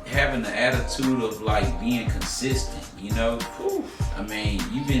 just having the attitude of like being consistent, I mean,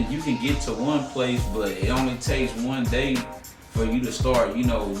 you can get to one place, but it only takes one day for you to start,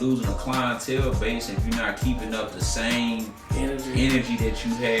 losing a clientele base if you're not keeping up the same energy that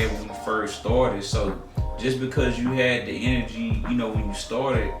you had when you first started. So just because you had the energy, when you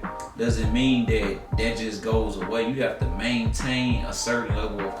started, doesn't mean that just goes away. You have to maintain a certain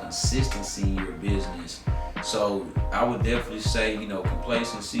level of consistency in your business. So I would definitely say,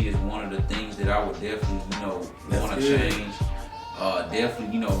 complacency is one of the things that I would definitely, want to change.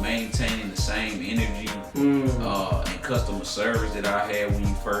 Definitely, maintaining the same energy and customer service that I had when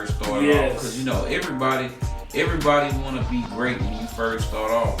you first started off. Because, everybody want to be great when you first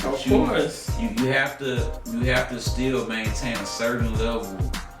start off. But of course. You have to still maintain a certain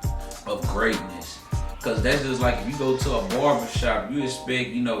level of greatness. Because that's just like if you go to a barber shop, you expect,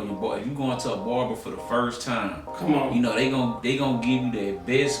 if you're going to a barber for the first time, come on, they gonna give you their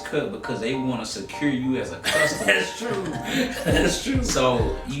best cut because they want to secure you as a customer. That's true. So,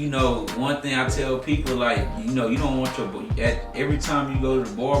 one thing I tell people, like, you don't want every time you go to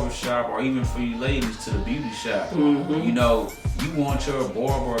the barber shop, or even for you ladies to the beauty shop, you want your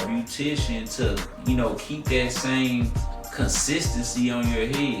barber or beautician to, keep that same consistency on your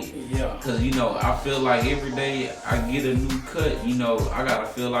head. Yeah. Cause I feel like every day I get a new cut, I gotta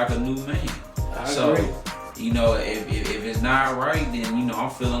feel like a new man. I agree. If it's not right, then I'm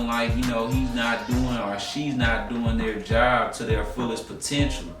feeling like he's not doing or she's not doing their job to their fullest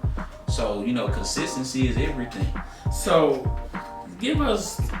potential. So consistency is everything. So give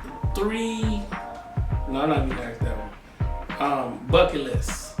us 3. No, I'm not gonna ask that one. Bucket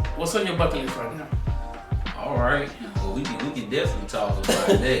list. What's on your bucket list right now? All right. Well, we can definitely talk about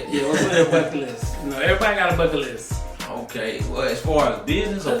that. Yeah, what's on your bucket list? Everybody got a bucket list. Okay. Well, as far as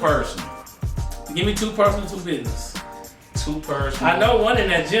business or personal? Give me 2 personal, 2 business. 2 personal. I know one in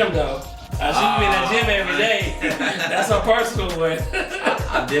that gym though. I see you in that gym every day. That's a personal one.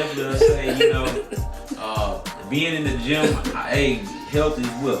 I definitely would say, being in the gym, health is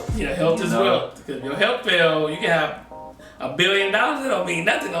wealth. Yeah, health is wealth. Because if your health fail, you can have $1 billion. It don't mean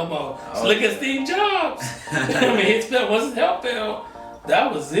nothing no more. So look at Steve Jobs. His once his health failed,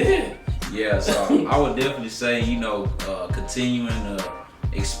 that was it. Yeah, so I would definitely say, continuing to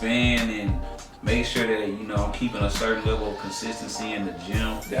expand and make sure that, I'm keeping a certain level of consistency in the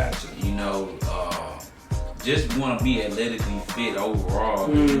gym. Gotcha. Just want to be athletically fit overall.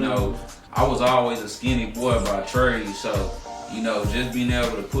 I was always a skinny boy by trade, so, just being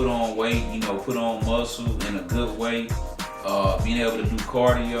able to put on weight, put on muscle in a good way. Being able to do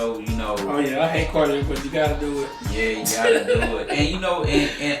cardio, Oh yeah, I hate cardio, but you gotta do it. Yeah, you gotta do it. And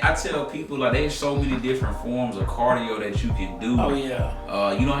and I tell people, like, there's so many different forms of cardio that you can do. Oh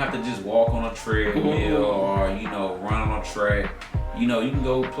yeah. You don't have to just walk on a treadmill or run on a track. You can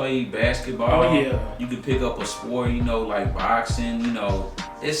go play basketball. Oh yeah. You can pick up a sport, like boxing.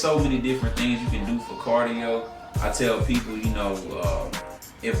 There's so many different things you can do for cardio. I tell people,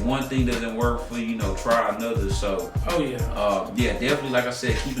 if one thing doesn't work for you, try another. So, yeah, definitely, like I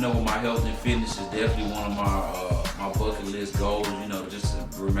said, keeping up with my health and fitness is definitely one of my bucket list goals. Just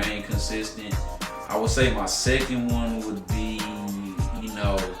to remain consistent. I would say my second one would be,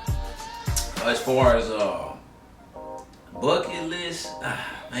 as far as bucket list,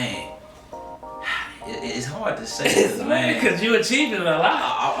 man. It's hard to say, man. Because you achieving a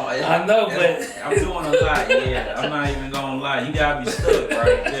lot. I know, but I'm doing a lot. Yeah, I'm not even gonna lie. You gotta be stuck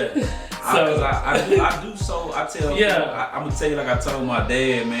right there. So I do so. I tell. Yeah. I'm gonna tell you like I told my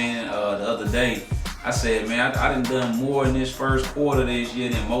dad, man, the other day. I said, man, I done more in this first quarter this year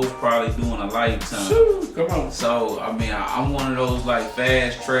than most probably do in a lifetime. Shoo, come on. So I'm one of those like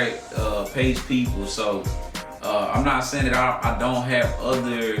fast track pace people. So I'm not saying that I don't have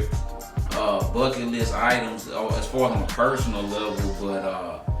other bucket list items as far as on a personal level, but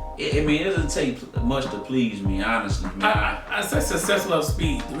it doesn't take much to please me, honestly, man. I say success loves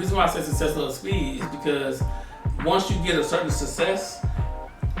speed. The reason why I say success loves speed is because once you get a certain success,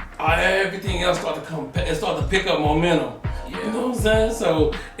 everything else start to pick up momentum. Yeah. You know what I'm saying?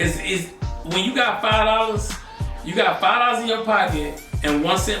 So it's when you got $5 in your pocket and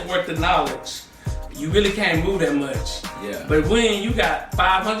 1 cent worth of knowledge, you really can't move that much. Yeah. But when you got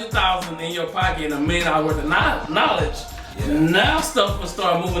 500,000 in your pocket and $1 million worth of knowledge, now stuff will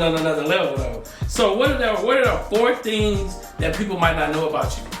start moving on another level though. So what are the 4 things that people might not know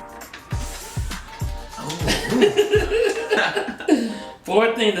about you?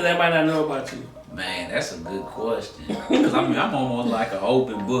 4 things that they might not know about you. Man, that's a good question. Because I'm almost like an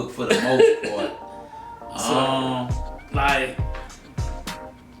open book for the most part.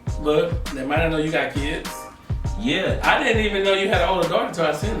 Look, they might not know you got kids. Yeah. I didn't even know you had an older daughter until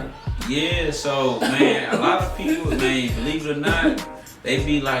I seen her. Yeah, so, man, a lot of people, man, believe it or not, they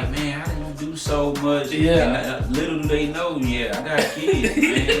be like, man, how do you do so much? Yeah. And little do they know, I got kids,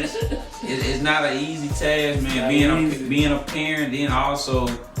 man. It's not an easy task, man. Being a parent, then also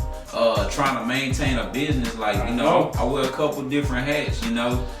trying to maintain a business. Like, I wear a couple different hats,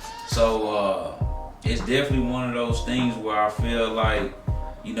 So it's definitely one of those things where I feel like,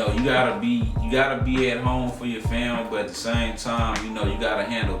 you gotta be at home for your family, but at the same time, you gotta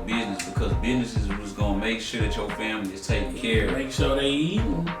handle business, because business is what's gonna make sure that your family is taken care of. Make sure they eat.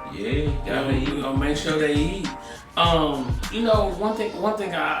 Yeah, gotta eat. You gonna make sure they eat. One thing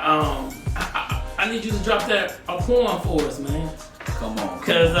I need you to drop a poem for us, man. Come on.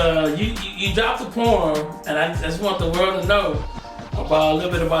 Cause you dropped a poem, and I just want the world to know about a little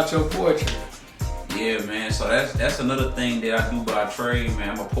bit about your poetry. Yeah, man. So that's another thing that I do by trade, man.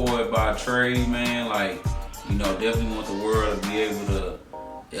 I'm a poet by trade, man. Like, definitely want the world to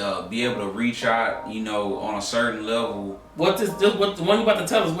be able to reach out, on a certain level. What the one you about to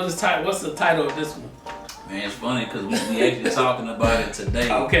tell us? What's the title of this one? Man, it's funny because we actually talking about it today.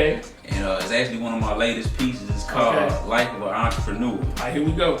 Okay. And it's actually one of my latest pieces. It's called Life of an Entrepreneur. All right, here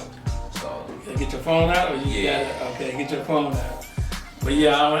we go. So get your phone out, or you got it? Okay, get your phone out. But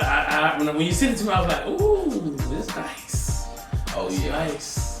yeah, when you sent it to me, I was like, ooh, this is nice. Oh it's yeah,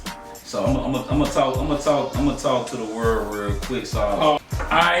 nice. So I'm gonna talk to the world real quick. So all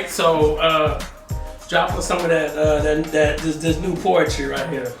right, so drop us some of this new poetry right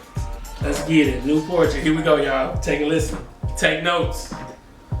here. Let's get it, new poetry. Here we go, y'all. Take a listen. Take notes.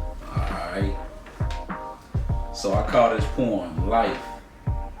 All right. So I call this poem "Life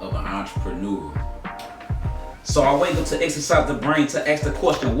of an Entrepreneur." So I wake up to exercise the brain to ask the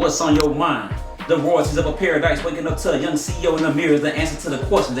question, what's on your mind? The royalties of a paradise, waking up to a young CEO in the mirror is the answer to the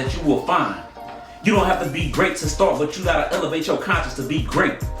question that you will find. You don't have to be great to start, but you gotta elevate your conscience to be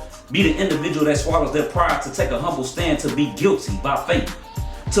great. Be the individual that swallows their pride to take a humble stand to be guilty by faith.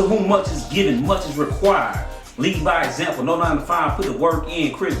 To whom much is given, much is required. Lead by example, no 9 to 5, put the work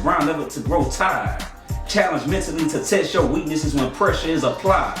in, Chris Brown never to grow tired. Challenge mentally to test your weaknesses when pressure is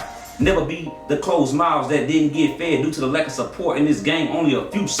applied. Never be the closed mouths that didn't get fed due to the lack of support in this game, only a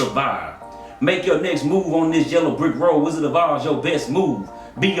few survive. Make your next move on this yellow brick road. Wizard of Oz, your best move.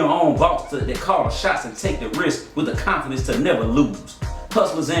 Be your own boss that call the shots and take the risk with the confidence to never lose.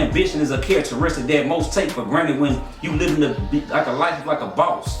 Hustler's ambition is a characteristic that most take for granted when you live like a life like a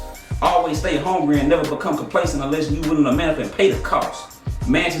boss. Always stay hungry and never become complacent unless you willing to man up and pay the cost.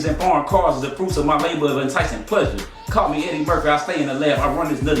 Mansions and foreign cars is the fruits of my labor of enticing pleasure. Call me Eddie Murphy, I stay in the lab, I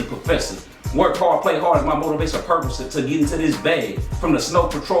run this nutty professor. Work hard, play hard is my motivation purpose to get into this bag. From the snow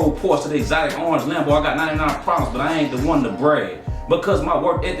patrol Porsche to the exotic orange Lambo, I got 99 problems, but I ain't the one to brag. Because my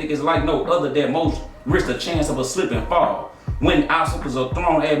work ethic is like no other that most risk the chance of a slip and fall. When obstacles are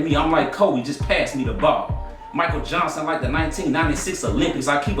thrown at me, I'm like Kobe, just pass me the ball. Michael Johnson like the 1996 Olympics,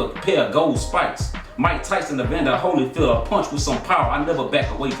 I keep a pair of gold spikes. Mike Tyson, Evander Holyfield, a punch with some power, I never back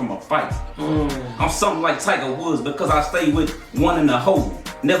away from a fight. I'm something like Tiger Woods because I stay with one in the hole.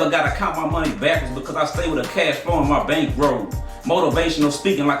 Never gotta count my money backwards because I stay with a cash flow in my bankroll. Motivational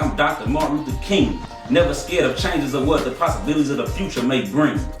speaking like I'm Dr. Martin Luther King. Never scared of changes of what the possibilities of the future may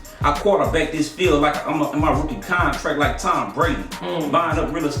bring. I quarterback this field like I'm in my rookie contract like Tom Brady. Buying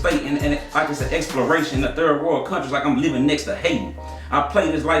up real estate and like it's an exploration in the third world countries like I'm living next to Haiti. I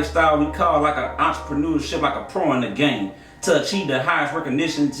play this lifestyle we call like an entrepreneurship like a pro in the game. To achieve the highest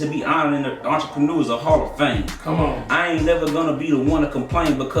recognition, to be honored in the Entrepreneurs of Hall of Fame. Come on. I ain't never gonna be the one to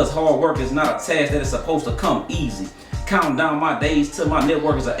complain because hard work is not a task that is supposed to come easy. Counting down my days till my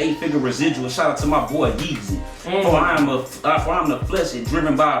network is an 8-figure residual. Shout out to my boy Yeezy. For I'm the flesh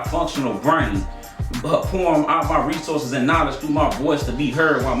driven by a functional brain. But pouring out my resources and knowledge through my voice to be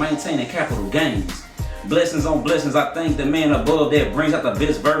heard while maintaining capital gains. Blessings on blessings, I thank the man above that brings out the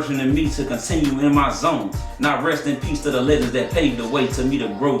best version of me to continue in my zone. Now rest in peace to the legends that paved the way to me to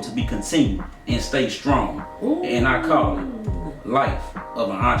grow, to be continued and stay strong. And I call it life of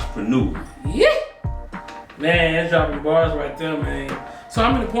an entrepreneur. Yeah. Man, that's dropping bars right there, man. So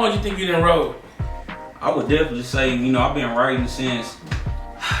how many points you think you done wrote? I would definitely say, I've been writing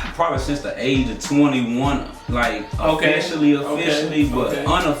probably since the age of 21, like officially, but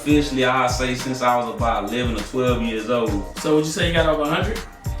unofficially I'd say since I was about 11 or 12 years old. So would you say you got over 100?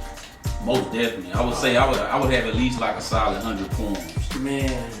 Most definitely. I would say I would have at least like a solid 100 poems.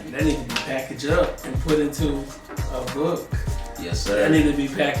 Man, that need to be packaged up and put into a book. Yes, sir. That need to be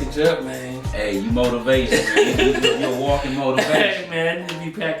packaged up, man. Hey, you motivation, man. You're walking motivation. Hey, man, that need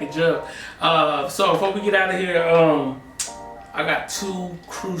to be packaged up. So before we get out of here, I got 2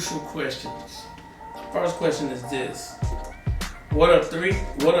 crucial questions. The first question is this: What are three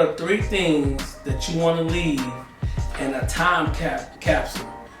things that you want to leave in a time capsule,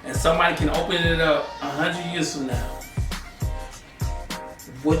 and somebody can open it up 100 years from now?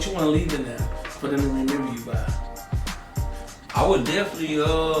 What you want to leave in there for them to remember you by? I would definitely,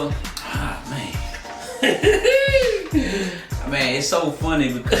 man, it's so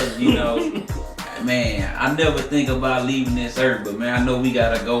funny because, man, I never think about leaving this earth, but man, I know we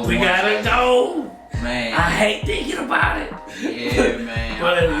gotta go. We gotta go. Man. I hate thinking about it. Yeah, man.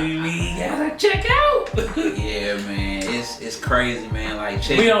 But we gotta check out. Yeah, man. It's crazy, man. Like,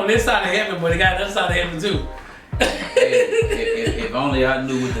 check. We on this side of heaven, but it got the other side of heaven too. If only I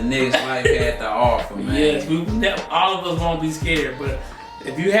knew what the next life had to offer, man. Yes, all of us won't be scared, but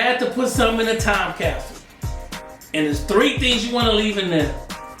if you had to put something in a time capsule, and there's 3 things you want to leave in there,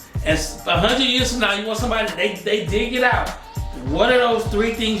 and 100 years from now you want somebody, they dig it out. What are those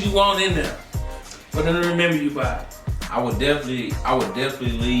 3 things you want in there for them to remember you by? I would definitely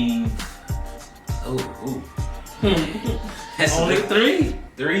leave. That's Only 3?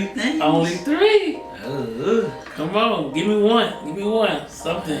 3 things? Only 3. Come on, give me one.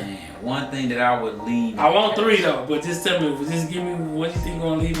 Something. Man, one thing that I would leave. I want 3 though, but just tell me, just give me what you think you're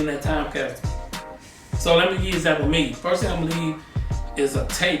gonna leave in that time capsule. So let me give you an example of me. First thing I'm gonna leave is a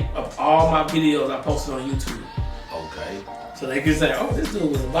tape of all my videos I posted on YouTube. Okay. So they can say, oh, this dude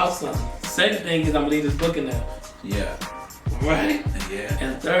was about something. Second thing is I'm gonna leave this book in there. Yeah. Right? Yeah.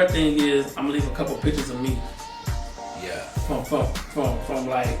 And third thing is I'm gonna leave a couple pictures of me. Yeah. From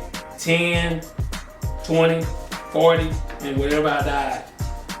like 10, 20, 40, and whenever I died.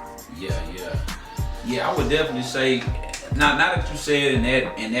 Yeah, I would definitely say, now that you say it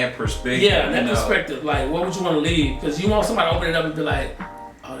in that perspective. Yeah, in that perspective, like what would you want to leave? Because you want somebody to open it up and be like,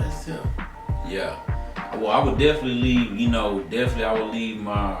 oh, that's him. Yeah. Well, I would definitely leave, I would leave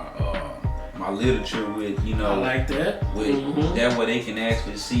my my literature with, I like that. With that way they can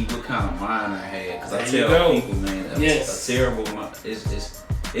actually see what kind of mind I had. Because I tell people, man, a terrible mind,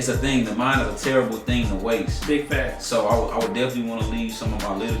 it's a thing. The mind is a terrible thing to waste. Big fact. So I would definitely want to leave some of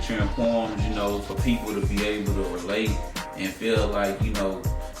my literature and poems, for people to be able to relate and feel like,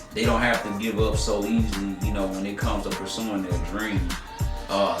 they don't have to give up so easily, when it comes to pursuing their dreams.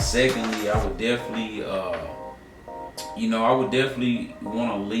 Secondly, I would definitely,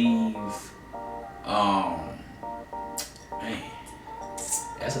 want to leave. Man,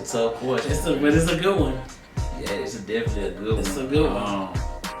 that's a tough question. But it's a good one. Yeah, it's definitely a good one. It's a good one.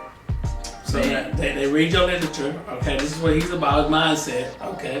 So they read your literature. Okay, this is what he's about, his mindset.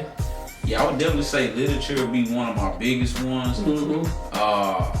 Okay. Yeah, I would definitely say literature would be one of my biggest ones. Mm-hmm.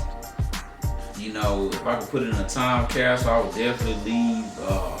 If I could put it in a time capsule, I would definitely leave.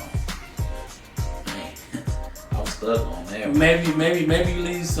 I was stuck on that. Maybe you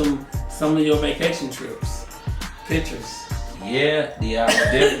leave some of your vacation trips, pictures. Yeah, I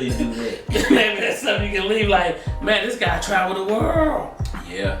would definitely do that. Maybe that's something you can leave. Like, man, this guy traveled the world.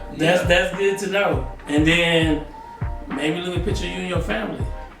 Yeah. That's good to know. And then maybe leave a picture of you and your family.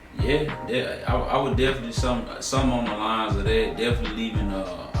 Yeah. I would definitely some on the lines of that. Definitely leaving an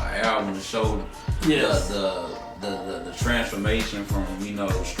album to show the transformation from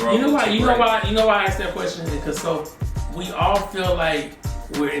struggle. You know why I asked that question? Because we all feel like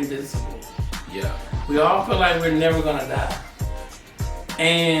we're invincible. Yeah. We all feel like we're never gonna die.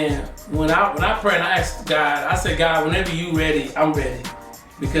 And when I pray and I ask God, I say, God, whenever you ready, I'm ready.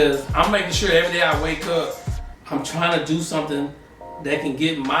 Because I'm making sure every day I wake up, I'm trying to do something that can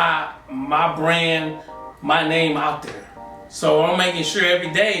get my brand, my name out there. So I'm making sure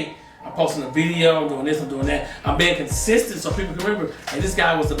every day I'm posting a video, I'm doing this, I'm doing that. I'm being consistent so people can remember, hey, this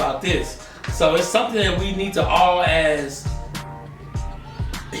guy was about this. So it's something that we need to all, as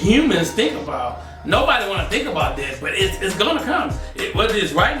humans, think about. Nobody want to think about that, but it's gonna come. Whether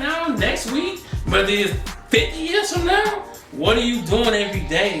it's right now, next week, whether it's 50 years from now, what are you doing every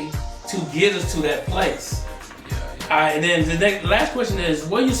day to get us to that place? All right, and then the last question is,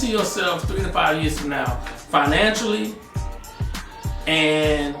 where you see yourself 3 to 5 years from now, financially,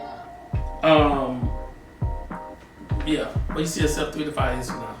 and where you see yourself 3 to 5 years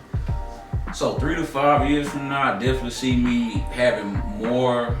from now? So 3 to 5 years from now, I definitely see me having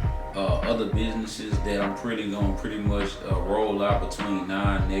more other businesses that I'm pretty much roll out between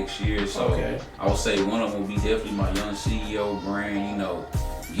now and next year. So I would say one of them will be definitely my Young CEO brand.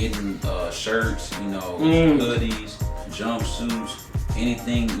 Getting shirts, hoodies, jumpsuits,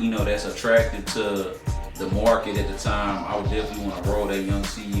 anything that's attractive to the market at the time. I would definitely want to roll that Young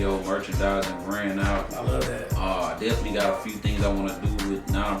CEO merchandising brand out. I love that. I definitely got a few things I want to do with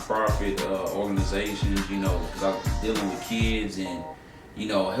nonprofit organizations. Because I'm dealing with kids and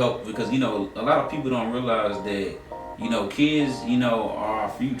help, because a lot of people don't realize that kids are our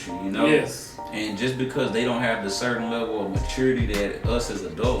future. Yes. And just because they don't have the certain level of maturity that us as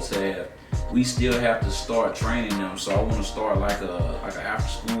adults have, we still have to start training them. So I want to start like a after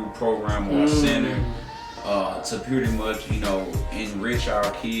school program or a center to pretty much enrich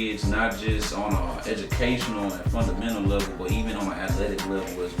our kids, not just on an educational and fundamental level, but even on an athletic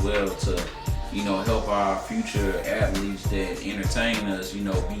level as well, to help our future athletes that entertain us, be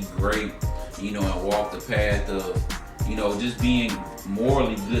great, and walk the path of, just being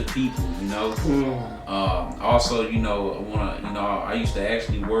morally good people, Also, I used to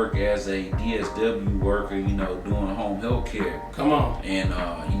actually work as a DSW worker, doing home health care. Come on. And,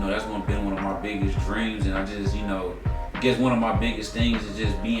 that's been one of my biggest dreams. And I just, I guess one of my biggest things is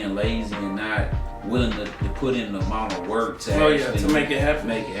just being lazy and not willing to put in the amount of work to to make it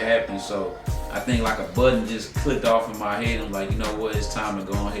happen. So I think like a button just clicked off in my head. I'm like, you know what, it's time to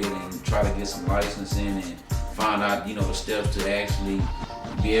go ahead and try to get some licensing and find out, the steps to actually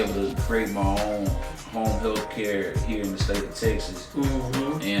be able to create my own home health care here in the state of Texas.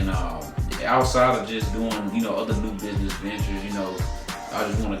 Mm-hmm. And outside of just doing, other new business ventures, I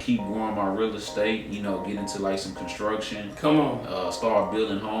just want to keep growing my real estate, get into like some construction. Come on. Start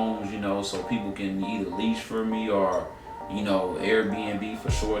building homes, so people can either lease for me or, Airbnb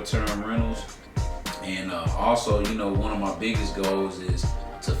for short-term rentals. And also, one of my biggest goals is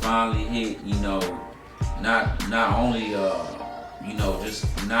to finally hit, not only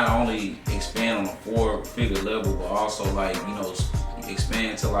expand on a 4-figure level, but also like,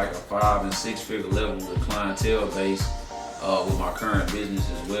 expand to like a 5- and 6-figure level with clientele base with my current business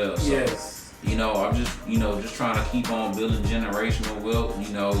as well. So, yes. I'm just trying to keep on building generational wealth,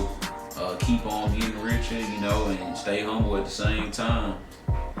 keep on getting richer, and stay humble at the same time.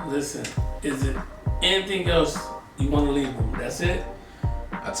 Listen, is it anything else you want to leave them? That's it?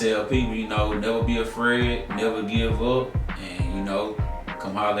 I tell people, never be afraid, never give up, and,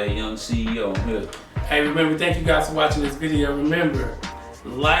 come holler at Young CEO. I'm here. Hey, remember, thank you guys for watching this video. Remember,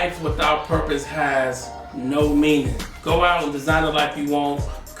 life without purpose has no meaning. Go out and design the life you want,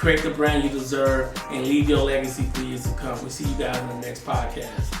 create the brand you deserve, and leave your legacy for years to come. We'll see you guys in the next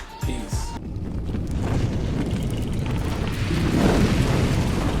podcast.